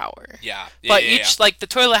one shower. Yeah. But yeah. each like the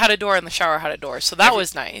toilet had a door and the shower had a door, so that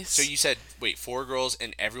was nice. So you said, wait, four girls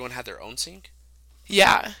and everyone had their own sink?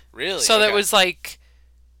 Yeah. Really? So there Okay. was like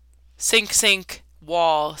sink,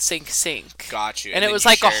 wall, sink. Got you. And it then was you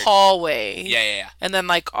like a shared- hallway. Yeah. And then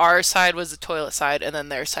like our side was the toilet side, and then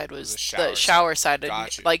their side was the shower side. And,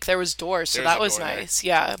 Got you. like there was doors, so There was that a was door there. nice.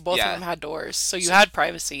 Yeah, both Yeah. of them had doors, so you had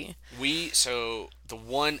privacy. So the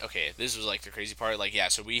one, okay, this was like the crazy part. Like, yeah,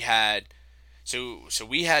 so we had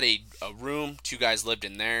a room, two guys lived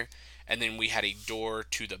in there, and then we had a door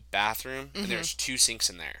to the bathroom, and there's two sinks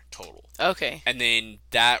in there total. Okay. And then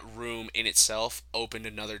that room in itself opened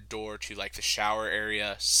another door to like the shower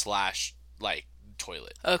area / like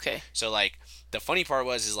toilet. Okay. So like the funny part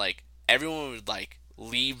is like everyone would like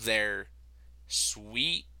leave their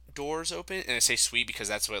suite doors open, and I say suite because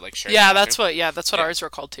that's what like shared Yeah, bathroom. that's what Yeah. ours were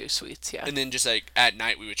called too. Suites. Yeah. And then just like at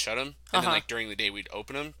night we would shut them, and then Uh-huh. like during the day we'd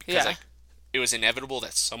open them because Yeah. like it was inevitable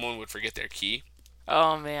that someone would forget their key.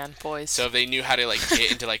 Oh man, boys. So if they knew how to like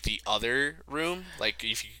get into like the other room, like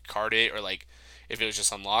if you could card it or like if it was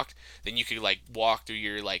just unlocked, then you could like walk through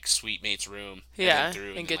your like suite mate's room. yeah, then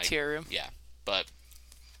through and get like, to your room. Yeah, but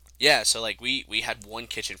yeah, so like we had one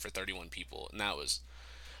kitchen for 31 people, and that was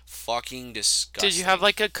fucking disgusting. Did you have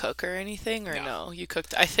like a cook or anything, or No. no? You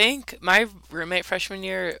cooked. I think my roommate freshman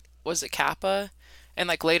year was at Kappa, and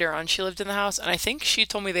like later on she lived in the house, and I think she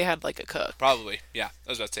told me they had like a cook. Probably, yeah. I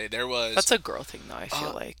was about to say there was. That's a girl thing though, I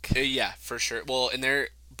feel like. Yeah, for sure. Well, and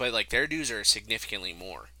but like their dues are significantly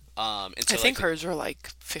more. And I so think like hers were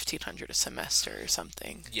like 1,500 a semester or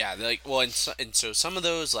something. yeah, like well, and so some of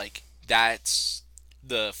those like that's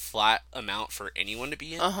the flat amount for anyone to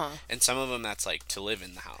be in, Uh-huh. and some of them that's like to live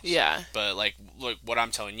in the house. Yeah. But like, look, what I'm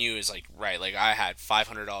telling you is like right, like I had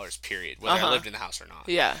 $500 period, whether I Uh-huh. lived in the house or not.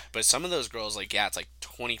 Yeah. But some of those girls, like yeah, it's like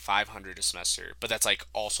 2,500 a semester, but that's like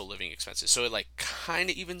also living expenses, so it like kind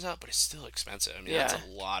of evens out, but it's still expensive. I mean, that's Yeah. a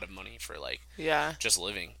lot of money for like Yeah. just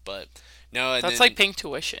living. But no, and That's then like paying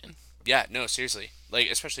tuition. yeah, no, seriously. Like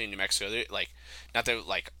especially in New Mexico, like not that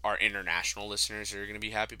like our international listeners are gonna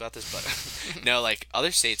be happy about this, but no, like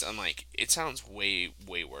other states, I'm like it sounds way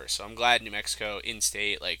worse. So I'm glad New Mexico in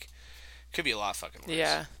state like could be a lot fucking worse.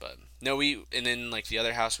 Yeah. But no, we and then like the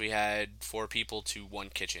other house we had 4 people to 1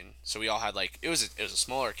 kitchen, so we all had like it was a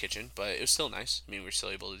smaller kitchen, but it was still nice. I mean, we were still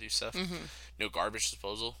able to do stuff. Mm-hmm. No garbage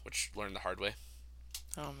disposal, which learned the hard way.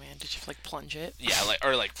 Oh man, did you like plunge it? Yeah, like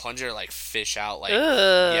or like plunger, like fish out, like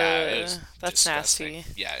yeah, it Ugh, was that's disgusting.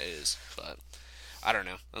 nasty. Yeah, it is. But I don't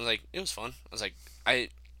know. I was like, it was fun. I was like, I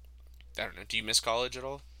don't know. Do you miss college at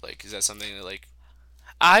all? Like, is that something that like,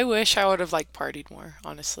 I wish I would have like partied more,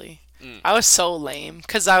 honestly. mm, I was so lame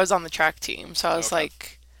because I was on the track team, so I was okay,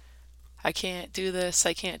 like, I can't do this,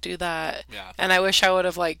 I can't do that, yeah, and I wish I would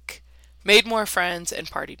have like made more friends and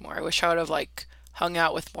partied more. I wish I would have like hung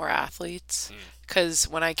out with more athletes mm, because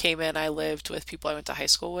when I came in, I lived with people I went to high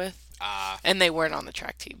school with, ah, and they weren't on the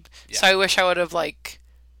track team. yeah, So I wish I would have like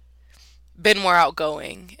been more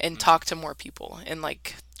outgoing and mm, talked to more people and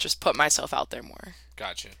like just put myself out there more.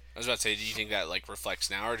 gotcha. I was about to say, do you think that like reflects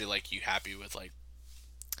now, or do like you happy with like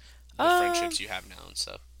the Um, friendships you have now and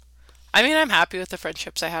stuff? I mean, I'm happy with the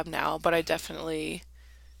friendships I have now, but I definitely,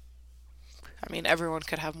 I mean, everyone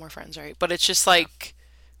could have more friends, right? But it's just Yeah, like,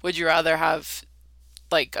 would you rather have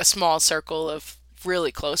like a small circle of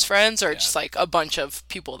really close friends or yeah, just like a bunch of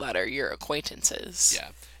people that are your acquaintances? yeah.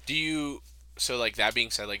 Do you? So like that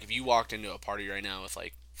being said, like if you walked into a party right now with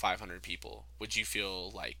like 500 people, would you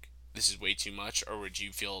feel like this is way too much, or would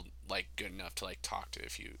you feel like good enough to like talk to a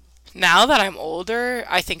few? Now that I'm older,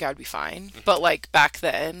 I think I would be fine. Mhm. But like back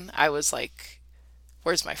then, I was like,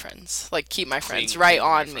 where's my friends? Like, keep my friends right Cling to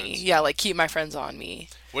my on me. friends. Yeah, like, keep my friends on me.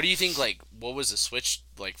 What do you think? Like, what was the switch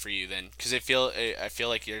like for you then? Because I feel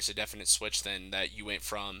like there's a definite switch then that you went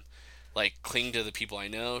from like cling to the people I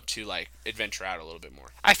know to like adventure out a little bit more.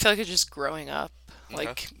 I feel like it's just growing up, Okay.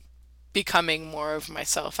 like, becoming more of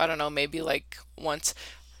myself. I don't know, maybe like once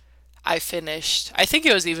I finished, I think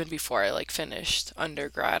it was even before I like finished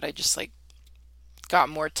undergrad, I just like got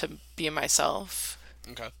more to be myself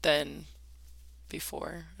Okay. than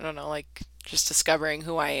before. I don't know, like, just discovering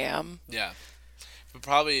who I am. Yeah. But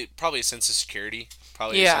probably a sense of security.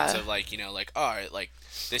 Probably a sense Yeah. of like like all right, like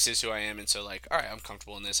this is who I am, and so like all right, I'm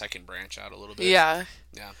comfortable in this. I can branch out a little bit. Yeah.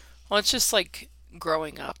 Yeah. Well, it's just like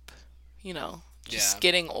growing up, you know, Yeah. just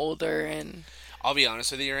getting older and I'll be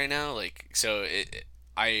honest with you right now. Like so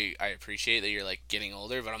I appreciate that you're like getting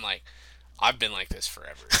older, but I'm like I've been like this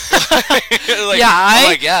forever. Like yeah, I'm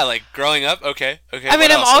like yeah, like growing up. Okay, okay. I What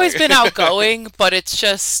mean, I've else? always Like, been outgoing, but it's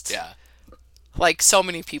just yeah, like so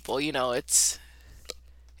many people,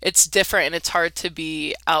 it's different and it's hard to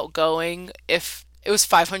be outgoing. If it was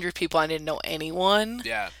 500 people I didn't know anyone,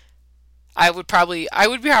 yeah, I would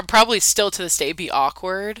be probably still to this day be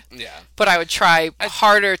awkward, yeah. but I would try I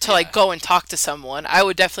harder to like yeah, go and talk to someone. I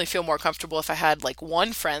would definitely feel more comfortable if I had like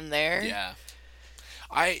one friend there. yeah.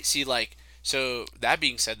 I see. Like so. That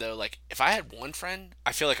being said, though, like if I had one friend,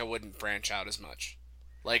 I feel like I wouldn't branch out as much.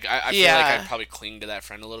 Like I feel like I'd Yeah. probably cling to that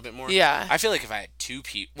friend a little bit more. Yeah. I feel like if I had 2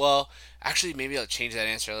 people, well, actually, maybe I'll change that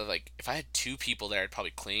answer. Like if I had 2 people there, I'd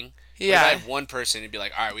probably cling. But if I Yeah. had one person, it'd be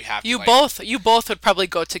like, all right, we have to You like both you both would probably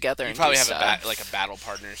go together you and do probably have like a stuff. battle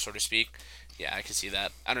partner, so to speak. Yeah, I can see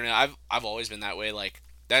that. I don't know. I've always been that way. Like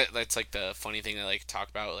that's like the funny thing I like talk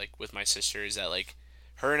about like with my sister is that like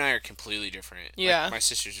her and I are completely different. Like Yeah. my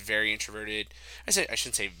sister's very introverted. I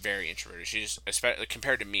shouldn't say very introverted. She's especially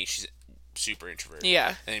compared to me, she's super introverted.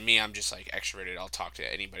 Yeah. And then me, I'm just like extroverted. I'll talk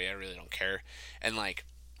to anybody. I really don't care. And like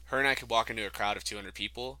her and I could walk into a crowd of 200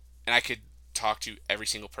 people, and I could talk to every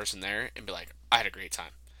single person there and be like, I had a great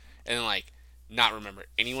time, and then like not remember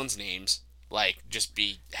anyone's names, like just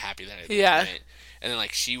be happy that I Yeah. went. And then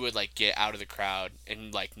like she would like get out of the crowd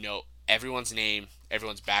and like know everyone's name,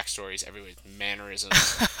 everyone's backstories, everyone's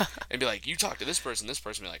mannerisms, and be like, you talk to this person, be like,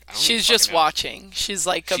 I don't even She's fucking just know. watching. She's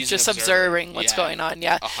like She's an just observer. observing what's Yeah, going on.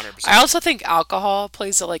 Yeah. 100%. I also think alcohol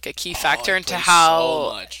plays like a key Oh, factor it plays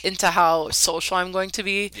so much. into how social I'm going to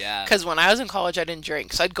be. Yeah. Because when I was in college, I didn't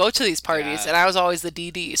drink, so I'd go to these parties, Yeah. and I was always the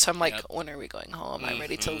DD. So I'm like, Yep. when are we going home? I'm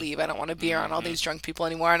ready to Mhm. leave. I don't want to be around all these drunk people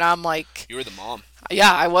anymore. And I'm like, You were the mom.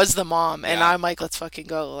 yeah, I was the mom, and Yeah. I'm like, let's fucking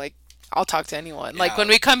go. Like, I'll talk to anyone. Like Yeah. when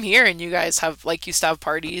we come here and you guys have like used to have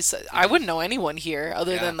parties, I wouldn't know anyone here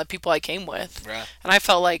other Yeah. than the people I came with, Yeah. and I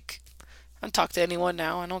felt like I'll talk to anyone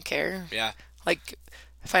now. I don't care. Yeah. Like,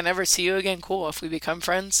 if I never see you again, cool. If we become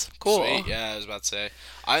friends, cool. Sweet. Yeah, I was about to say.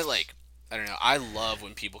 I don't know. I love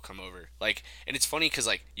when people come over. Like, and it's funny because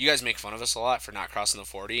like you guys make fun of us a lot for not crossing the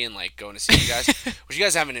 40 and like going to see you guys, which you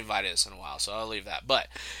guys haven't invited us in a while, so I'll leave that. But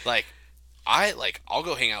like, I'll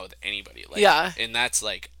go hang out with anybody. Like, Yeah. and that's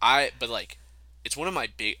like but like, it's one of my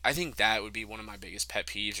big. I think that would be one of my biggest pet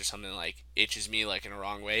peeves or something that, like itches me like in a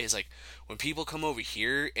wrong way is like when people come over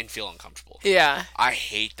here and feel uncomfortable. Yeah. I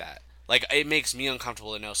hate that. Like, it makes me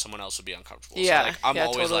uncomfortable to know someone else would be uncomfortable. Yeah, So, like, I'm yeah,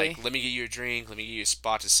 always totally. like, let me get you a drink. Let me get you a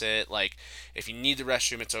spot to sit. Like, if you need the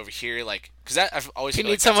restroom, it's over here. Like, because that, I've always If you feel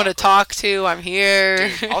need like that's someone to awkward. talk to, I'm here.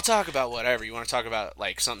 Dude, I'll talk about whatever. You want to talk about,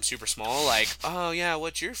 like, something super small? Like, oh, yeah,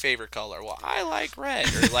 what's your favorite color? Well, I like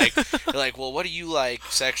red. Or, like, you're like, well, what do you like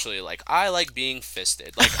sexually? Like, I like being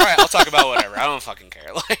fisted. Like, all right, I'll talk about whatever. I don't fucking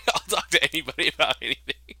care. Like, I'll talk to anybody about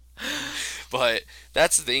anything. But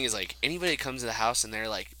that's the thing is, like, anybody that comes to the house and they're,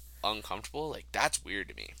 like, uncomfortable, like, that's weird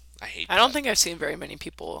to me. I hate I don't that. think I've seen very many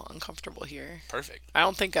people uncomfortable here. Perfect. I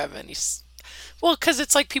don't think I've any. Well, because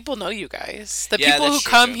it's like people know you guys. The Yeah, people who that's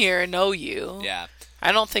true, come too. here know you. Yeah.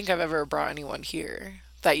 I don't think I've ever brought anyone here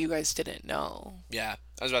that you guys didn't know. Yeah.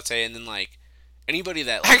 I was about to say, and then, like, anybody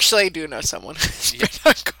that, like, Actually, I do know someone who's Yeah.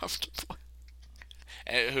 been uncomfortable.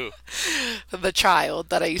 who? The child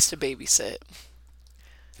that I used to babysit.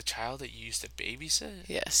 The child that you used to babysit?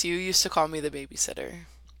 Yes, you used to call me the babysitter.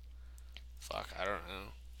 Fuck, I don't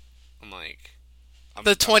know. I'm like,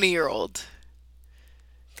 The 20-year-old.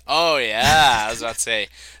 oh yeah, I was about to say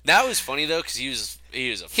that was funny though because he was a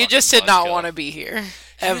He fucking just did not buzzkill. want to be here.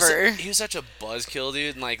 He was- Ever. he was such a buzzkill,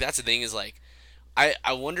 dude. And like that's the thing is like, I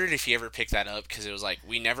wondered if he ever picked that up because it was like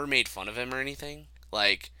we never made fun of him or anything.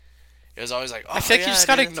 Like it was always like, oh, I feel like yeah, you just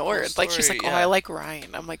got dude, that's a cool ignored. Like, she's story, like, oh, yeah. I like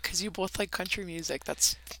Ryan. I'm like, because you both like country music.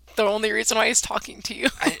 That's the only reason why he's talking to you.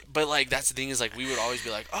 But like that's the thing is like we would always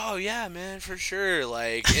be like, oh yeah, man, for sure,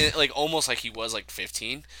 like like almost like he was like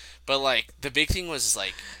 15. But like the big thing was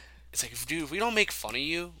like it's like, dude, if we don't make fun of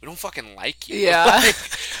you, we don't fucking like you. Yeah.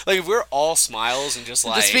 like if we're all smiles and just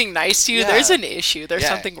like Just being nice to you, yeah. there's an issue. There's Yeah,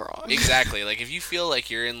 something wrong. Exactly. Like if you feel like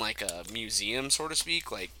you're in like a museum, so to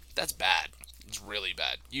speak, like that's bad. It's really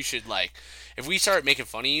bad. You should like if we start making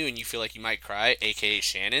fun of you and you feel like you might cry, aka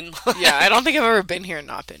Shannon. Yeah, I don't think I've ever been here and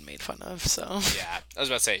not been made fun of, so. Yeah, I was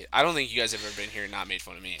about to say, I don't think you guys have ever been here and not made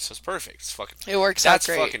fun of me, so it's perfect. It's fucking. It works That's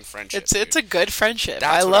out great. fucking friendship. It's a good friendship.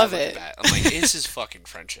 That's I what love look it. at. I'm like, this is fucking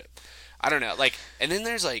friendship. I don't know, like, and then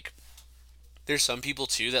there's some people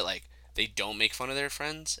too that like they don't make fun of their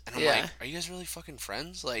friends, and I'm Yeah. like, are you guys really fucking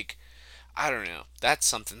friends? Like, I don't know. That's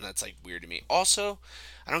something that's like weird to me. Also,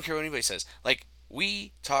 I don't care what anybody says. Like,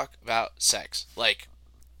 we talk about sex. Like,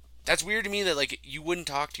 that's weird to me that like you wouldn't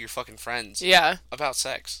talk to your fucking friends Yeah. about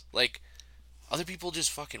sex. Like, other people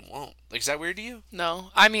just fucking won't. Like, is that weird to you?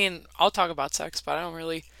 No. I mean, I'll talk about sex, but I don't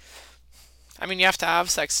really. I mean, you have to have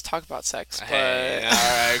sex to talk about sex, but. Hey,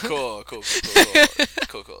 all right, cool,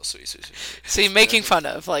 sweet. So you're making fun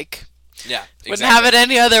of, like, Yeah, wouldn't have it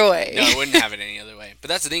any other way. No, I wouldn't have it any other way. But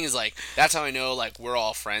that's the thing is like that's how I know like we're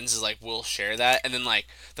all friends is like we'll share that, and then like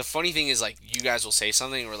the funny thing is like you guys will say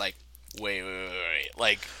something and we're like wait,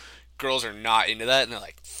 like girls are not into that, and they're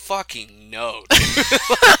like fucking no, dude.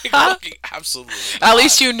 Like, fucking absolutely. At not.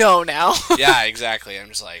 least you know now. Yeah, exactly. I'm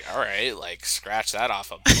just like, all right, like scratch that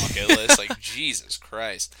off a bucket list. Like Jesus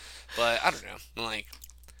Christ. But I don't know. Like,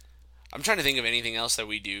 I'm trying to think of anything else that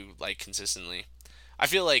we do like consistently. I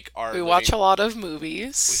feel like our We watch a lot of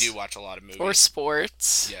movies. we do watch a lot of movies. Or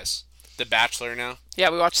sports. Yes, The Bachelor now. Yeah,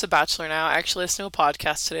 we watch The Bachelor now. I actually listened to a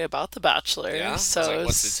podcast today about The Bachelor. Yeah. So I was like, it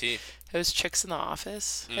what's was, the tea? it was Chicks in the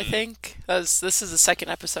Office, I Mhm. think. This is the second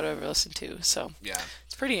episode I've ever listened to, so Yeah,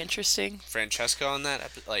 it's pretty interesting. Francesca on that.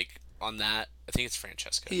 On that, I think it's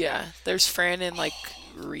Francesca. Yeah, there's Fran and like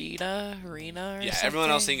Rena or Yeah. something. Everyone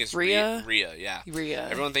else thinks it's Rhea. Rhea. Yeah. Rhea.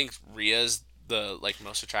 Everyone thinks Rhea's the like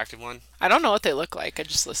most attractive one. I don't know what they look like. I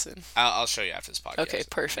just listen. I'll show you after this podcast. Okay,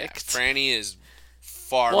 perfect. Yeah, Franny is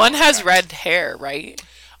far. One more has attractive. red hair, right?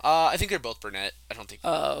 I think they're both brunette.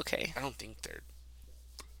 Oh, okay. I don't think they're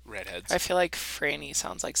redheads. I feel like Franny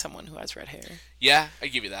sounds like someone who has red hair. Yeah, I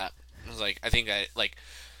give you that. I was like, I think I like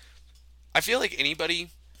I feel like anybody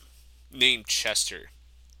named Chester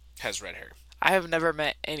has red hair. I have never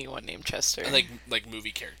met anyone named Chester. Like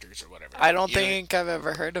movie characters or whatever. I don't You know? think I've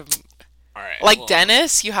ever heard of. All right. Like Well,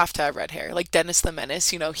 Dennis, you have to have red hair. Like Dennis the Menace,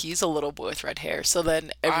 he's a little boy with red hair. So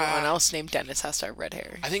then everyone I else named Dennis has to have red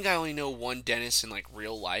hair. I think I only know one Dennis in like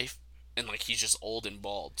real life, and like he's just old and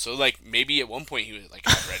bald. So like maybe at one point he was like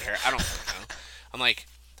had red hair. I don't fucking know. I'm like,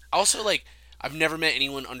 also like I've never met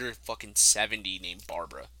anyone under fucking 70 named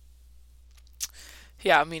Barbara.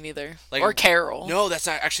 Yeah, me neither. Like, Or Carol. no, that's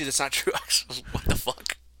not true. Actually, what the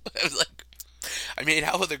fuck? I was like, I made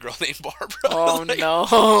out with a girl named Barbara. Oh Like,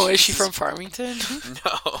 no, is she Jesus, from Farmington?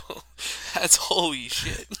 no, that's holy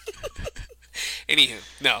shit. Anywho,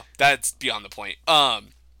 no, that's beyond the point.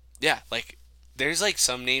 Yeah, like there's like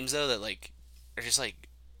some names though that like are just like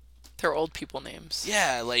They're old people names.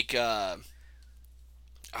 yeah, like I'm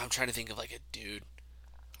trying to think of like a dude.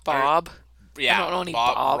 Or Bob. I yeah, don't know any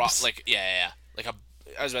Bob, Bobs. like yeah. Like a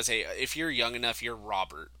I was about to say if you're young enough, you're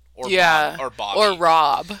Robert or Bob Yeah. or Or Bobby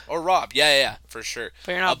Rob. or Rob. Yeah, for sure.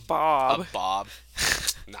 But you're A, not Bob. a Bob.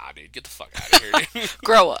 Nah, dude, get the fuck out of here, dude.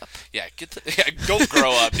 Grow up. Yeah, don't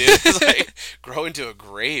grow up, dude. It's like grow into a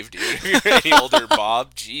grave, dude. If you're any older,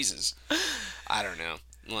 Bob, Jesus. I don't know.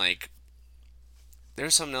 Like,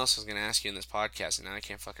 there's something else I was gonna ask you in this podcast, and now I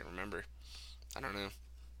can't fucking remember. I don't know.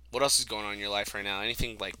 What else is going on in your life right now?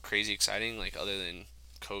 Anything like crazy exciting, like other than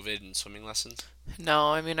COVID and swimming lessons?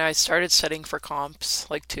 No, I mean, I started studying for comps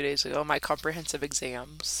like 2 days ago, my comprehensive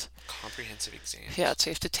exams. Comprehensive exams. Yeah, so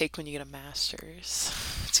you have to take when you get a master's.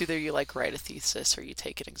 It's either you like write a thesis or you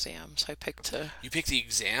take an exam. So I picked to. You picked the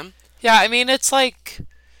exam? Yeah, I mean, it's like.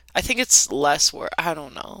 I think it's less work. I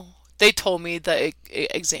don't know. They told me the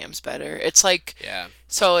exam's better. It's like. Yeah.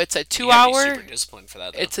 So it's a You two gotta be hour. super disciplined for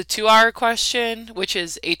that, though. It's a 2 hour question, which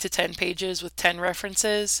is 8 to 10 pages with 10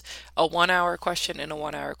 references, a 1 hour question, and a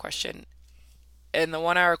 1 hour question. And the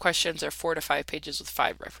 1 hour questions are 4 to 5 pages with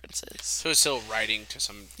 5 references. So it's still writing to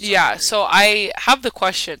some Yeah, degree. so I have the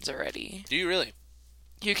questions already. Do you really?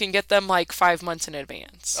 You can get them like 5 months in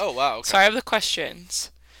advance. Oh wow. So Okay. I have the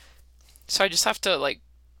questions. So I just have to like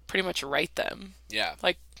pretty much write them. Yeah.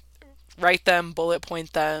 Like write them, bullet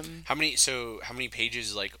point them. How many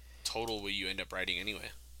pages like total will you end up writing anyway?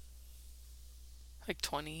 Like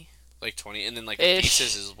 20 Like 20, and then like a ish.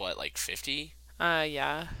 thesis is what, like 50?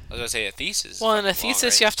 Yeah. I was gonna say a thesis is Well, in a fucking long,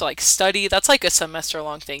 thesis, right? you have to like study. That's like a semester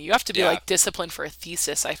long thing. You have to be Yeah. like disciplined for a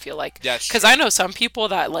thesis, I feel like. Yeah, it's Because true. I know some people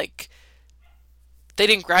that like they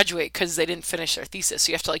didn't graduate because they didn't finish their thesis. So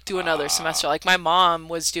you have to like do another semester. Like my mom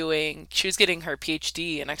was doing, she was getting her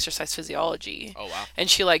PhD in exercise physiology. Oh wow. And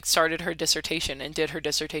she like started her dissertation and did her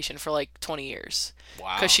dissertation for like 20 years.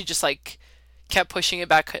 Wow. Because she just like kept pushing it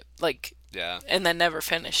back, like, Yeah. and then never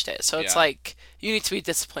finished it. So it's Yeah. like, you need to be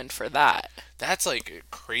disciplined for that. That's like a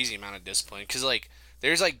crazy amount of discipline cuz like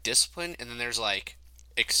there's like discipline and then there's like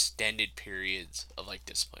extended periods of like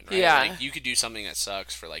discipline, right? Yeah. Like you could do something that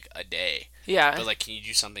sucks for like a day, Yeah. but like can you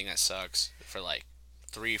do something that sucks for like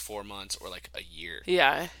 3 4 months or like a year?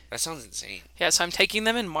 Yeah. That sounds insane. Yeah, so I'm taking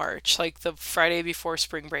them in March, like the Friday before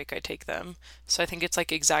spring break I take them. So I think it's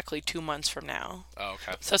like exactly 2 months from now. Oh,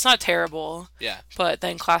 okay. So it's not terrible, Yeah. but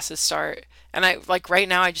then classes start and I like right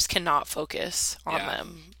now I just cannot focus on Yeah.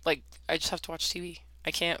 them. Like I just have to watch TV. I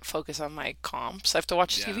can't focus on my comps. I have to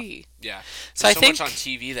watch Yeah. TV. Yeah. So There's I so think much on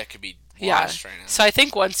TV that could be yeah. watched right now. So I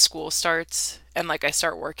think once school starts and like I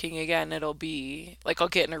start working again, it'll be like I'll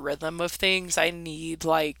get in a rhythm of things. I need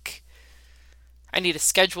a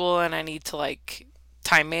schedule and I need to like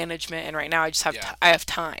time management and right now I just have Yeah. I have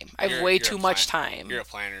time. I have way You're too a much plan- time. You're a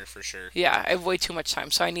planner for sure. Yeah, I have way too much time.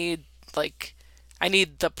 So like I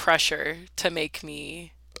need the pressure to make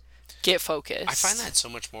me get focused. I find that so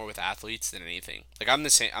much more with athletes than anything. Like I'm the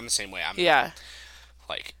same. I'm the same way. I'm Yeah.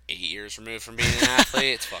 like 8 years removed from being an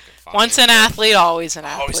athlete. It's fucking fine. Once an athlete, always an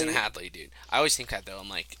athlete. Always an athlete, dude. I always think that though.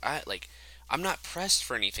 I'm not pressed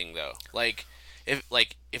for anything though. If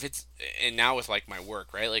it's and now with like my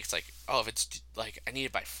work, right? Like it's like if it's like I need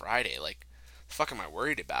it by Friday, like the fuck am I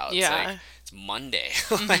worried about? It's Yeah. like it's Monday.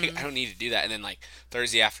 Mm-hmm. Like I don't need to do that. And then like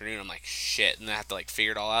Thursday afternoon, I'm like shit, and then I have to like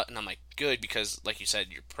figure it all out. And I'm like good because like you said,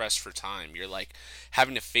 you're pressed for time. You're like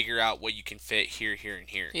having to figure out what you can fit here, here, and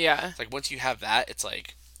here. Yeah. It's like once you have that, it's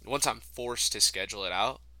like once I'm forced to schedule it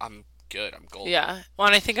out, I'm good. I'm golden. Yeah. Well,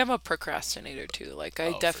 and I think I'm a procrastinator too. Like I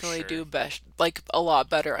Oh, for definitely sure. do best like a lot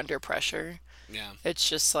better under pressure. Yeah. It's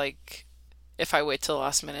just like if I wait till the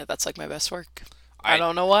last minute, that's like my best work. I I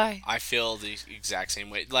don't know why. I feel the exact same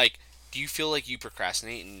way. Like, do you feel like you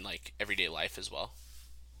procrastinate in like everyday life as well?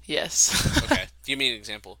 Yes. Okay. Give me an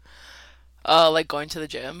example. Like going to the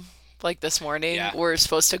gym. Like this morning, Yeah. we're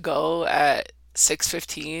supposed to go at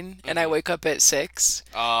 6:15 and I Mm-hmm. wake up at 6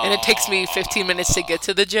 and it takes me 15 minutes to get Oh,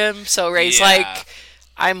 to the gym. So Ray's yeah, like,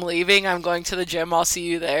 I'm leaving, I'm going to the gym, I'll see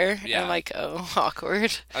you there. And I'm yeah. like, oh,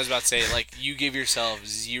 awkward. I was about to say, like, you give yourself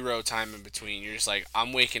zero time in between. You're just like,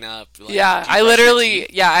 I'm waking up. Like, Yeah, do you brush your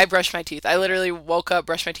teeth? I brushed my teeth. I literally woke up,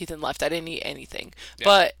 brushed my teeth, and left. I didn't eat anything. Yeah,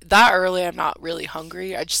 But that early, I'm not really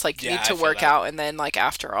hungry. I just like yeah, need I to feel work that. out, and then like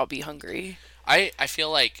after, I'll be hungry. I feel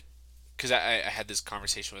like, because I had this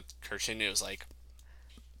conversation with Kirshen. It was like,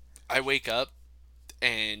 I wake up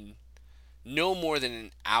and no more than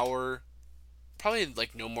an hour, probably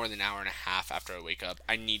like no more than an hour and a half after I wake up,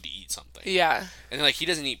 I need to eat something. Yeah. And like he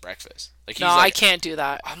doesn't eat breakfast. Like No, he's I like, can't do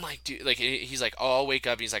that. I'm like, dude, like he's like, oh, I'll wake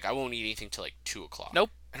up. He's like, I won't eat anything till like 2 o'clock. Nope.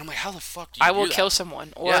 And I'm like, how the fuck do I you will do that? kill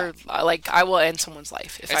someone, Yeah, or like I will end someone's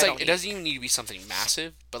life if I it's like don't it eat. doesn't even need to be something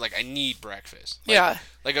massive, but like I need breakfast. Yeah,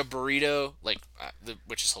 Like a burrito, like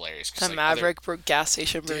which is hilarious a because like other Maverick gas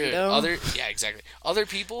station dude, burrito. yeah, exactly. Other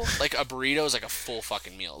people like a burrito is like a full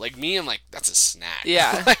fucking meal. Like me, I'm like that's a snack.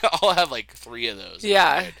 Yeah, Like, I'll have like three of those. And I'm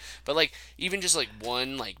yeah, good. But like even just like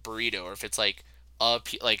one like burrito, or if it's like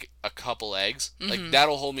like a couple eggs, like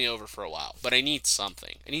that'll hold me over for a while. But I need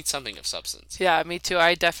something. I need something of substance. yeah. Me too.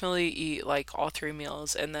 I definitely eat like all three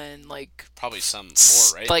meals and then like Probably some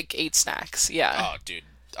more, right? like 8 snacks. Yeah. Oh, dude.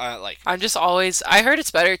 Like I'm just always. I heard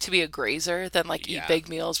it's better to be a grazer than like eat yeah, big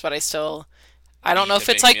meals, but I don't know eat the if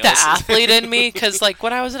it's big like the meals. athlete in me, because like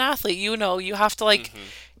when I was an athlete, you have to like, hmm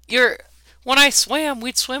you're, when I swam,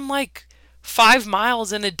 we'd swim like 5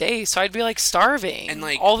 miles in a day, so I'd be like And starving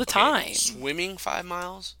like, all the okay, time. swimming 5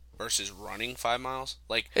 miles versus running 5 miles.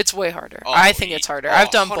 Like, It's way harder. I oh, think it's harder. oh,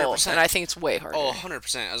 I've done both, and 100%. I think it's way Oh, harder.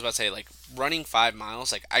 100%. I was about to say, like, running 5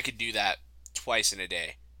 miles, like, I could do that twice in a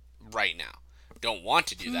day right now. Don't want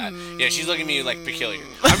to do that. Yeah, she's looking at me like peculiar.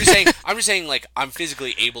 I'm just saying, like, I'm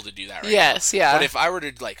physically able to do that right now. Yes, But yeah, if I were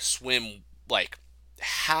to, like, swim, like,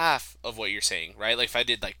 half of what you're saying, right? Like, if I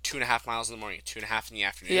did, like, 2.5 miles in the morning, 2.5 in the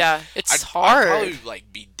afternoon, yeah. It's I'd probably, hard.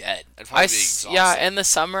 like, be dead. I'd probably be Yeah. exhausted. In the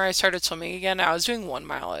summer, I started swimming again. I was doing 1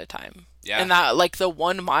 mile at a time, Yeah. and that like the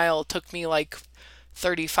 1 mile took me like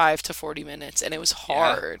 35 to 40 minutes, and it was Yeah,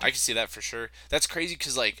 hard. I can see that for sure. That's crazy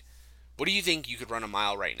because, like, what do you think you could run a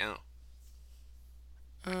mile right now?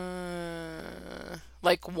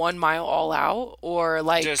 Like 1 mile all out, or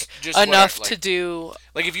like Just whatever. enough to do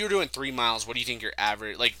Like if you were doing 3 miles, what do you think your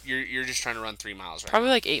average? Like you're just trying to run 3 miles right probably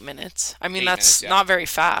now. like 8 minutes. I mean, 8 minutes, that's yeah. not very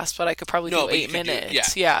fast, but I could probably No, do but you eight could do it. Yeah,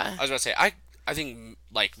 minutes. Yeah. I was about to say I think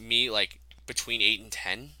like me like between 8 and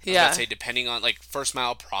 10. I was about Yeah. to say depending on like first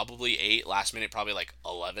mile probably 8, last minute probably like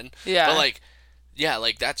 11. But Yeah. like yeah,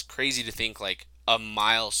 like that's crazy to think like a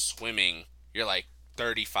mile swimming you're like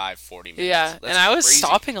 35, 40 minutes. Yeah. And That's I was crazy.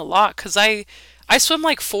 stopping a lot because I swim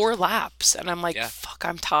like 4 laps, and I'm like, Yeah. fuck,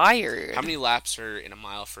 I'm How tired. many laps are in a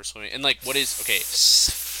mile for swimming? And like, what is okay?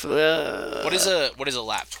 Uh, What is a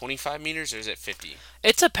lap? 25 meters or is it 50?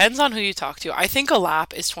 It depends on who you talk to. I think a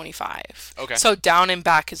lap is 25. Okay. So down and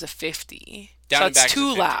back is a 50. Down So and it's back is a two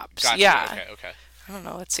 50. laps. Gotcha. Yeah. Okay. Okay. I don't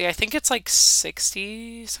know. Let's see. I think it's like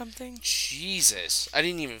 60 something. Jesus, I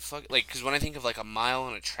didn't even like because when I think of like a mile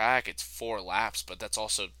on a track, it's 4 laps, but that's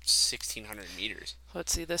also 1,600 meters.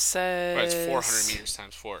 Let's see. This Right, it's 400 says meters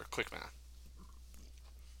times four. Quick math.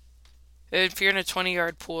 if you're in a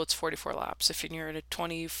 20-yard pool, it's 44 laps. If you're in a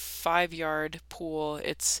 25-yard pool,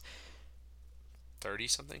 it's 30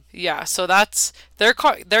 something. yeah. So that's they're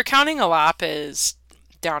counting a lap as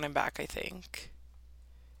down and back, I think.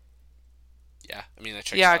 Yeah, I mean that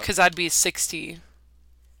checks Yeah, out. because that'd be 60.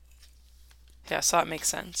 Yeah, so that makes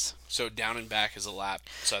sense. So down and back is a lap.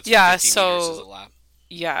 So that's Yeah, 50 meters is a so lap.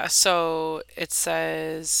 yeah, so it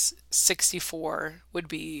says 64 would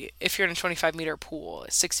be if you're in a 25-meter pool,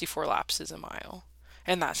 64 laps is a mile.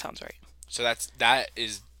 And that sounds right. So that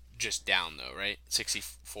is just down though, right?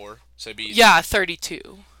 64. So it'd be Yeah,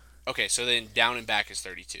 32. okay. So then down and back is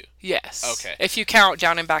 32. Yes. Okay. If you count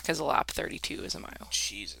down and back as a lap, 32 is a mile.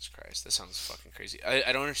 Jesus Christ, that sounds fucking crazy.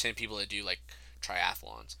 I don't understand people that do like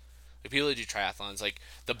triathlons. Like people that do triathlons, like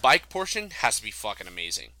the bike portion has to be fucking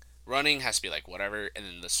amazing. Running has to be like whatever, and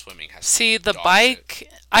then the swimming has to be See, the dog shit. bike,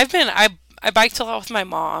 I biked a lot with my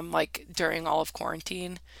mom like during all of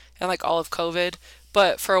quarantine and like all of COVID,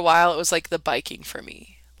 but for a while it was like the biking for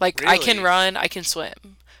me. Like I can Really? run, I can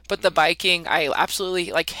swim, but the Mm. biking, I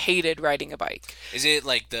absolutely like hated riding a bike. Is it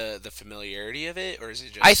like the familiarity of it, or is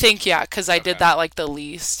it I just think yeah, because I did okay? that like the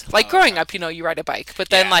least. Like Oh, growing okay. up, you ride a bike, but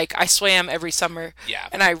then Yeah, like I swam every summer yeah,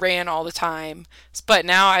 and I ran all the time. But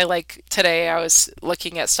now I like today I was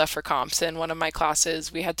looking at stuff for comps in one of my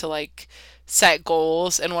classes. We had to like set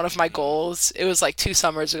goals, and one of my Mm, goals, it was like 2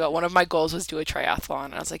 summers ago, one of my goals was do a triathlon.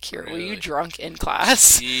 And I was like, here, were you really? drunk in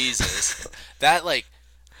class? Jesus. That like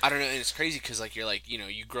I don't know, and it's crazy because like you're like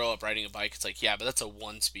you grow up riding a bike. It's like yeah, but that's a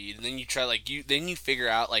one speed, and then you try like you then you figure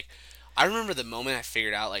out like I remember the moment I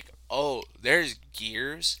figured out like oh there's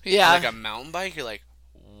gears and like Yeah. a mountain bike. You're like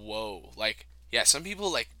whoa like yeah some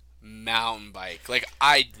people like mountain bike like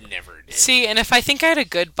I never did. See, and if I think I had a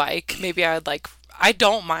good bike, maybe I would like. I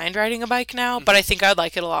don't mind riding a bike now, but I Hmm. think I would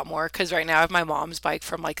like it a lot more because right now I have my mom's bike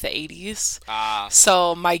from like the 80s. Ah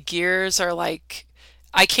So my gears are like,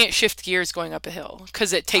 I can't shift gears going up a hill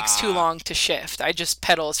because it takes too ah long to shift. I just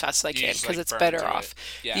pedal as fast as I you can just because like it's burn better through it. off.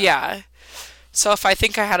 Yeah, Yeah. So if I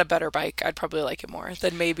think I had a better bike, I'd probably like it more.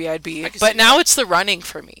 Then maybe I'd be. I can see But that. now it's the running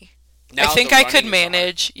for me. I Now the think I could running is the hard.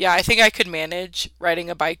 manage. Yeah, I think I could manage riding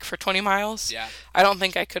a bike for 20 miles. Yeah, I don't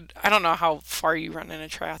think I could. I don't know how far you run in a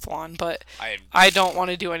triathlon, but I I don't want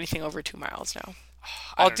to do anything over 2 miles now.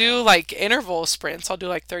 I I'll don't do know. like interval sprints. I'll do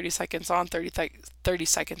like 30 seconds on, 30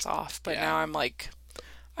 seconds off. But Yeah. now I'm like,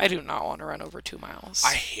 I do not want to run over 2 miles.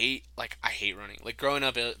 I hate running. Like growing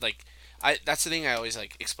up, like I that's the thing I always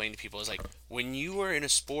like explain to people is like when you are in a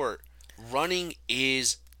sport, running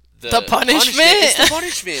is The the punishment. It's the punishment?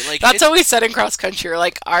 punishment. Like That's what we said in cross country. We're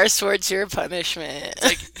like, our sport's your punishment. it's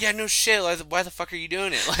like yeah, no shit. Why the fuck are you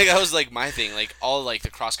doing it? Like I was like my thing. Like all like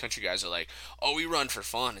the cross country guys are like, oh, we run for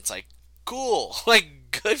fun. It's like cool. Like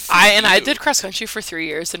good for I you. did cross country for 3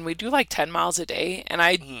 years, and we do like 10 miles a day, and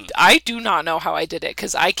Mhm. I do not know how I did it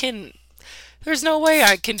because I can. There's no way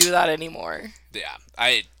I can do that anymore. Yeah,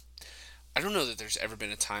 I don't know that there's ever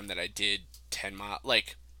been a time that I did 10 mile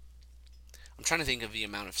like I'm trying to think of the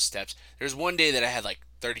amount of steps. There's one day that I had like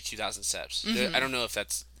 32,000 steps. I don't know if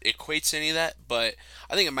that's equates to any of that, but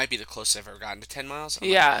I think it might be the closest I've ever gotten to 10 miles. I'm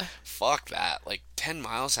like, Yeah, fuck that. Like 10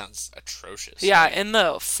 miles sounds atrocious. yeah. Like, In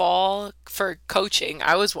the fall for coaching,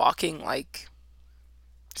 I was walking like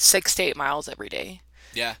 6 to 8 miles every day,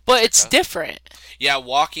 yeah, but checks it's out. different. Yeah,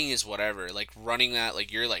 walking is whatever. Like running that,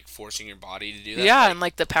 like you're like forcing your body to do that. Yeah, Like, and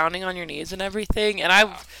like the pounding on your knees and everything. And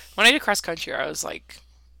uh, when I did cross country, I was like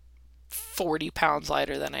 40 pounds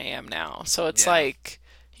lighter than I am now. So it's yeah, like,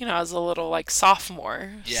 I was a little like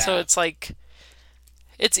sophomore. So yeah, it's like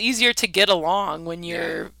it's easier to get along when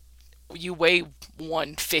yeah, you weigh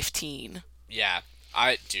 115. yeah.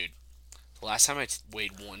 Dude, the last time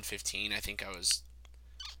weighed 115, I think I was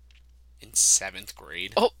in seventh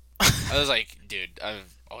grade. Oh, I was like, dude,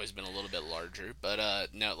 I've always been a little bit larger, but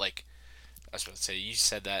no, like I was about to say, you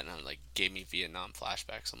said that, and it like gave me Vietnam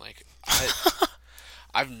flashbacks. I'm like,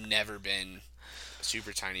 I've never been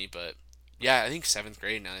super tiny, but yeah, I think seventh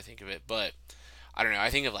grade now that I think of it. But I don't know. I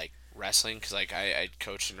think of like wrestling because like I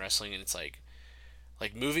coached in wrestling, and it's like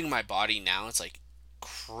moving my body now. It's like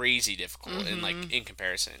crazy difficult, and like in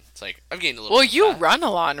comparison, it's like I've gained a little well, bit of you fat. run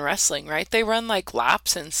a lot in wrestling, right? They run like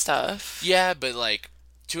laps and stuff. Yeah, but like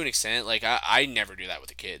to an extent, like I never do that with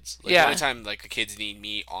the kids. Like the only Yeah. time like the kids need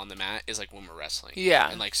me on the mat is like when we're wrestling. Yeah.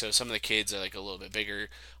 And like so some of the kids are like a little bit bigger.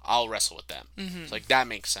 I'll wrestle with them. So like that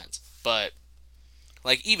makes sense. But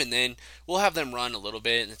like even then we'll have them run a little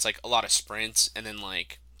bit and it's like a lot of sprints and then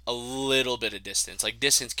like a little bit of distance. Like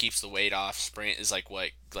distance keeps the weight off. Sprint is like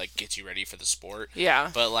what like gets you ready for the sport. Yeah.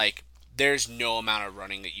 But like there's no amount of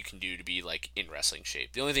running that you can do to be like in wrestling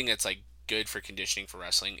shape. The only thing that's like good for conditioning for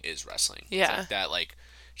wrestling is wrestling. It's Yeah. like that like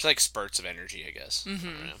just like spurts of energy, I guess. I don't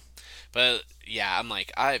know. But yeah, I'm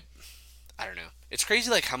like I don't know. It's crazy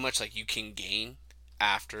like how much like you can gain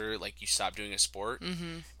after like you stop doing a sport,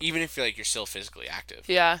 even if you're like you're still physically active.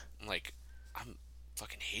 Yeah. I'm like I'm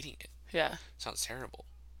fucking hating it. Yeah. Sounds terrible.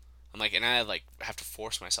 I'm like and I like have to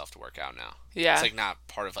force myself to work out now. It's Yeah. like not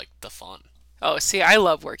part of like the fun. Oh, see, I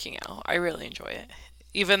love working out. I really enjoy it.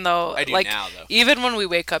 Even though, I do like, now though. even when we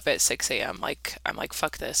wake up at 6 a.m., like, I'm like,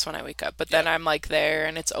 fuck this when I wake up. But then Yep. I'm like there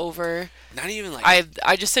and it's over. Not even like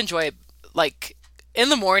I just enjoy it. Like, in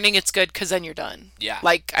the morning, it's good because then you're done. yeah,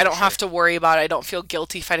 Like, I for don't have sure. to worry about it. I don't feel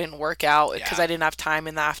guilty if I didn't work out because Yeah. I didn't have time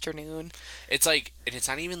in the afternoon. It's like and it's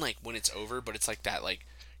not even like when it's over, but it's like that like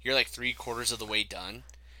you're like three quarters of the way done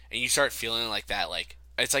and you start feeling like that like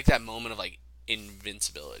it's like that moment of like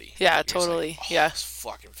invincibility. Yeah, You're just like, totally. oh, Yeah. this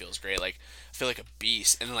fucking feels great. Like I feel like a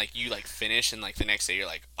beast, and then like you like finish, and like the next day you're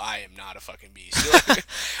like, I am not a fucking beast. You're like,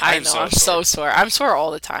 I I am know. so I'm sore. so sore. I'm sore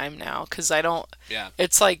all the time now because I don't. Yeah,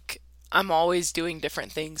 It's like I'm always doing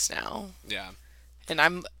different things now. yeah, And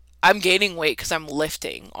I'm gaining weight because I'm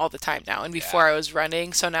lifting all the time now. And yeah, before I was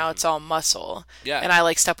running, so now it's all muscle. yeah. And I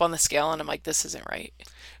like step on the scale and I'm like, this isn't right.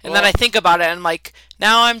 And then Well, I think about it and I'm like,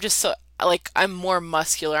 now I'm just so like I'm more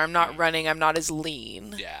muscular. I'm not running. I'm not as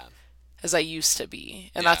lean. yeah. as I used to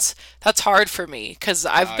be. And Yeah. that's hard for me cuz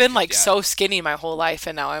I've I been could, like yeah. so skinny my whole life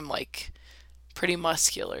and now I'm like pretty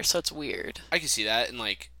muscular, so it's weird. I can see that, and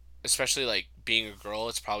like, especially like being a girl,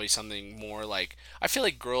 it's probably something more like I feel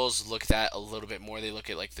like girls look at that a little bit more. They look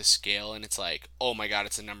at like the scale, and it's like, oh my god,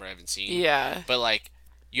 it's a number I haven't seen. Yeah. But like,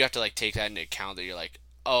 you have to like take that into account that you're like,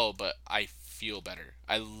 oh, but I feel better.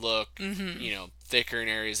 I look, thicker in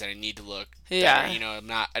areas that I need to look better.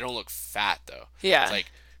 Yeah. I don't look fat though. It's Yeah.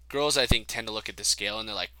 like girls I think tend to look at the scale and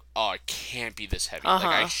they're like, oh, I can't be this heavy. Like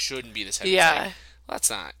I Uh-huh. shouldn't be this heavy. It's like, Yeah. well, that's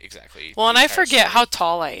not exactly Well, the and I entire forget story. how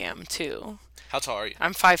tall I am too. How tall are you?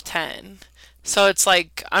 I'm 5'10". So it's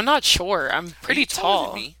like I'm not sure. I'm Are you pretty taller than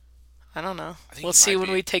tall. me? I don't know. I think We'll you see might when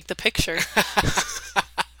be. we take the picture.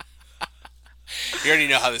 You already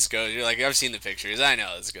know how this goes. You're like, I've seen the pictures. I know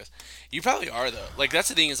how this goes. You probably are though. Like that's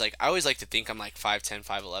the thing is like I always like to think I'm like 5'10",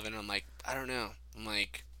 5'11". I'm like I don't know. I'm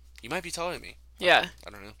like you might be taller than me. Yeah. I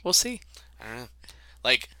don't know. We'll see. I don't know.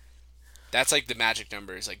 Like that's like the magic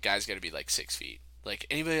number is like guys got to be like 6 feet. Like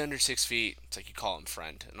anybody under 6 feet, it's like you call them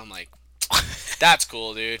friend. And I'm like, that's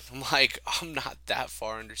cool, dude. I'm like I'm not that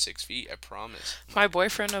far under 6 feet. I promise. I'm My like,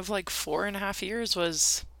 boyfriend of like 4.5 years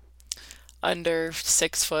was under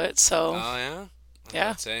 6 foot, so oh yeah. I was yeah.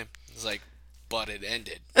 about to say it's like, but it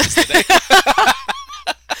ended. That's the thing.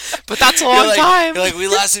 But that's a You're long like, time. you're like, we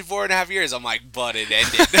lasted 4.5 years. I'm like, but it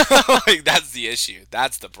ended. Like, that's the issue.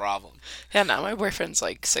 That's the problem. Yeah, no, my boyfriend's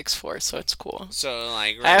like 6'4", so it's cool. So,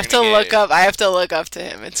 like, we're I have to gonna look get, up. I have to look up to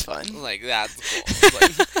him. It's fun. like, that's cool.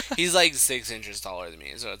 Like, he's like 6 inches taller than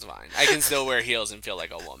me, so it's fine. I can still wear heels and feel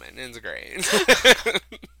like a woman. It's great.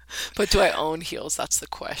 But do I own heels? That's the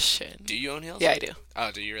question. Do you own heels? Yeah, I do.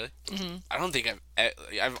 Oh, do you really? I don't think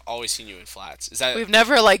I've always seen you in flats. Is that We've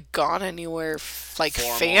never like gone anywhere like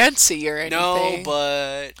formal? fancy or No, anything.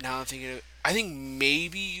 but now I'm thinking. I think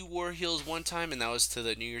maybe you wore heels one time, and that was to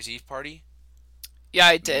the New Year's Eve party. Yeah,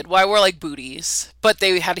 I did. Well, I wore like booties, but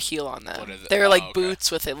they had a heel on What them. are the? They were Oh, like okay.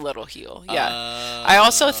 boots with a little heel. Yeah. I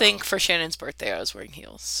also Oh. think for Shannon's birthday I was wearing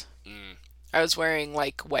heels. Mm, I was wearing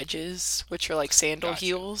like wedges, which are like sandal gotcha.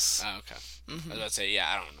 heels. Oh, okay. I was about to say, yeah,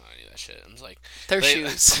 I don't know any of that shit. I'm just like, They're they,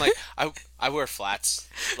 shoes. I'm like, I wear flats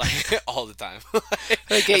like all the time. Like, get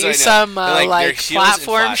That's what you I know. some They're they're like heels and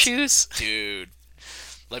platform flats. shoes. Dude.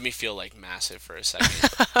 Let me feel like massive for a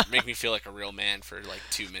second. Make me feel like a real man for like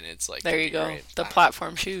 2 minutes. Like There that'd you be go. great. The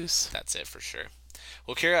platform shoes. That's it for sure.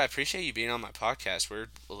 Well, Kara, I appreciate you being on my podcast. We're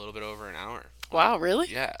a little bit over an hour. Wow, really?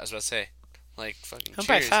 Yeah, I was about to say, like, fucking Went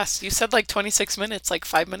by cheers. fast. You said like 26 minutes like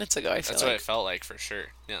 5 minutes ago, I feel That's what it like. felt like for sure.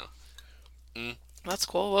 Yeah. Mm, That's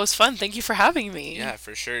cool. Well, it was fun. Thank you for having me. yeah,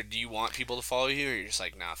 for sure. Do you want people to follow you, or you're just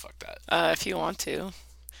like, nah, fuck that? If you want to.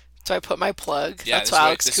 So I put my plug. Yeah, That's this what is what-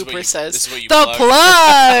 Alex this is what Cooper you- says. this is what you The plug.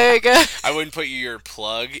 plug! I wouldn't put you your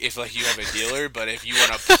plug if like you have a dealer, but if you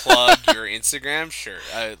want to plug your Instagram, sure.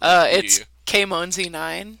 It's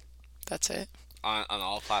KMonesy9. That's it. On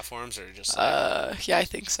all platforms or just like, Yeah, I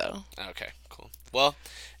think so. okay, cool. Well,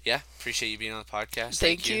 yeah, appreciate you being on the podcast.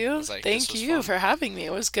 Thank It you. was like, Thank this was you fun. for having me.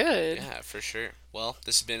 It was good. Yeah, for sure. Well,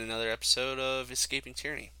 this has been another episode of Escaping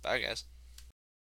Tyranny. Bye, guys.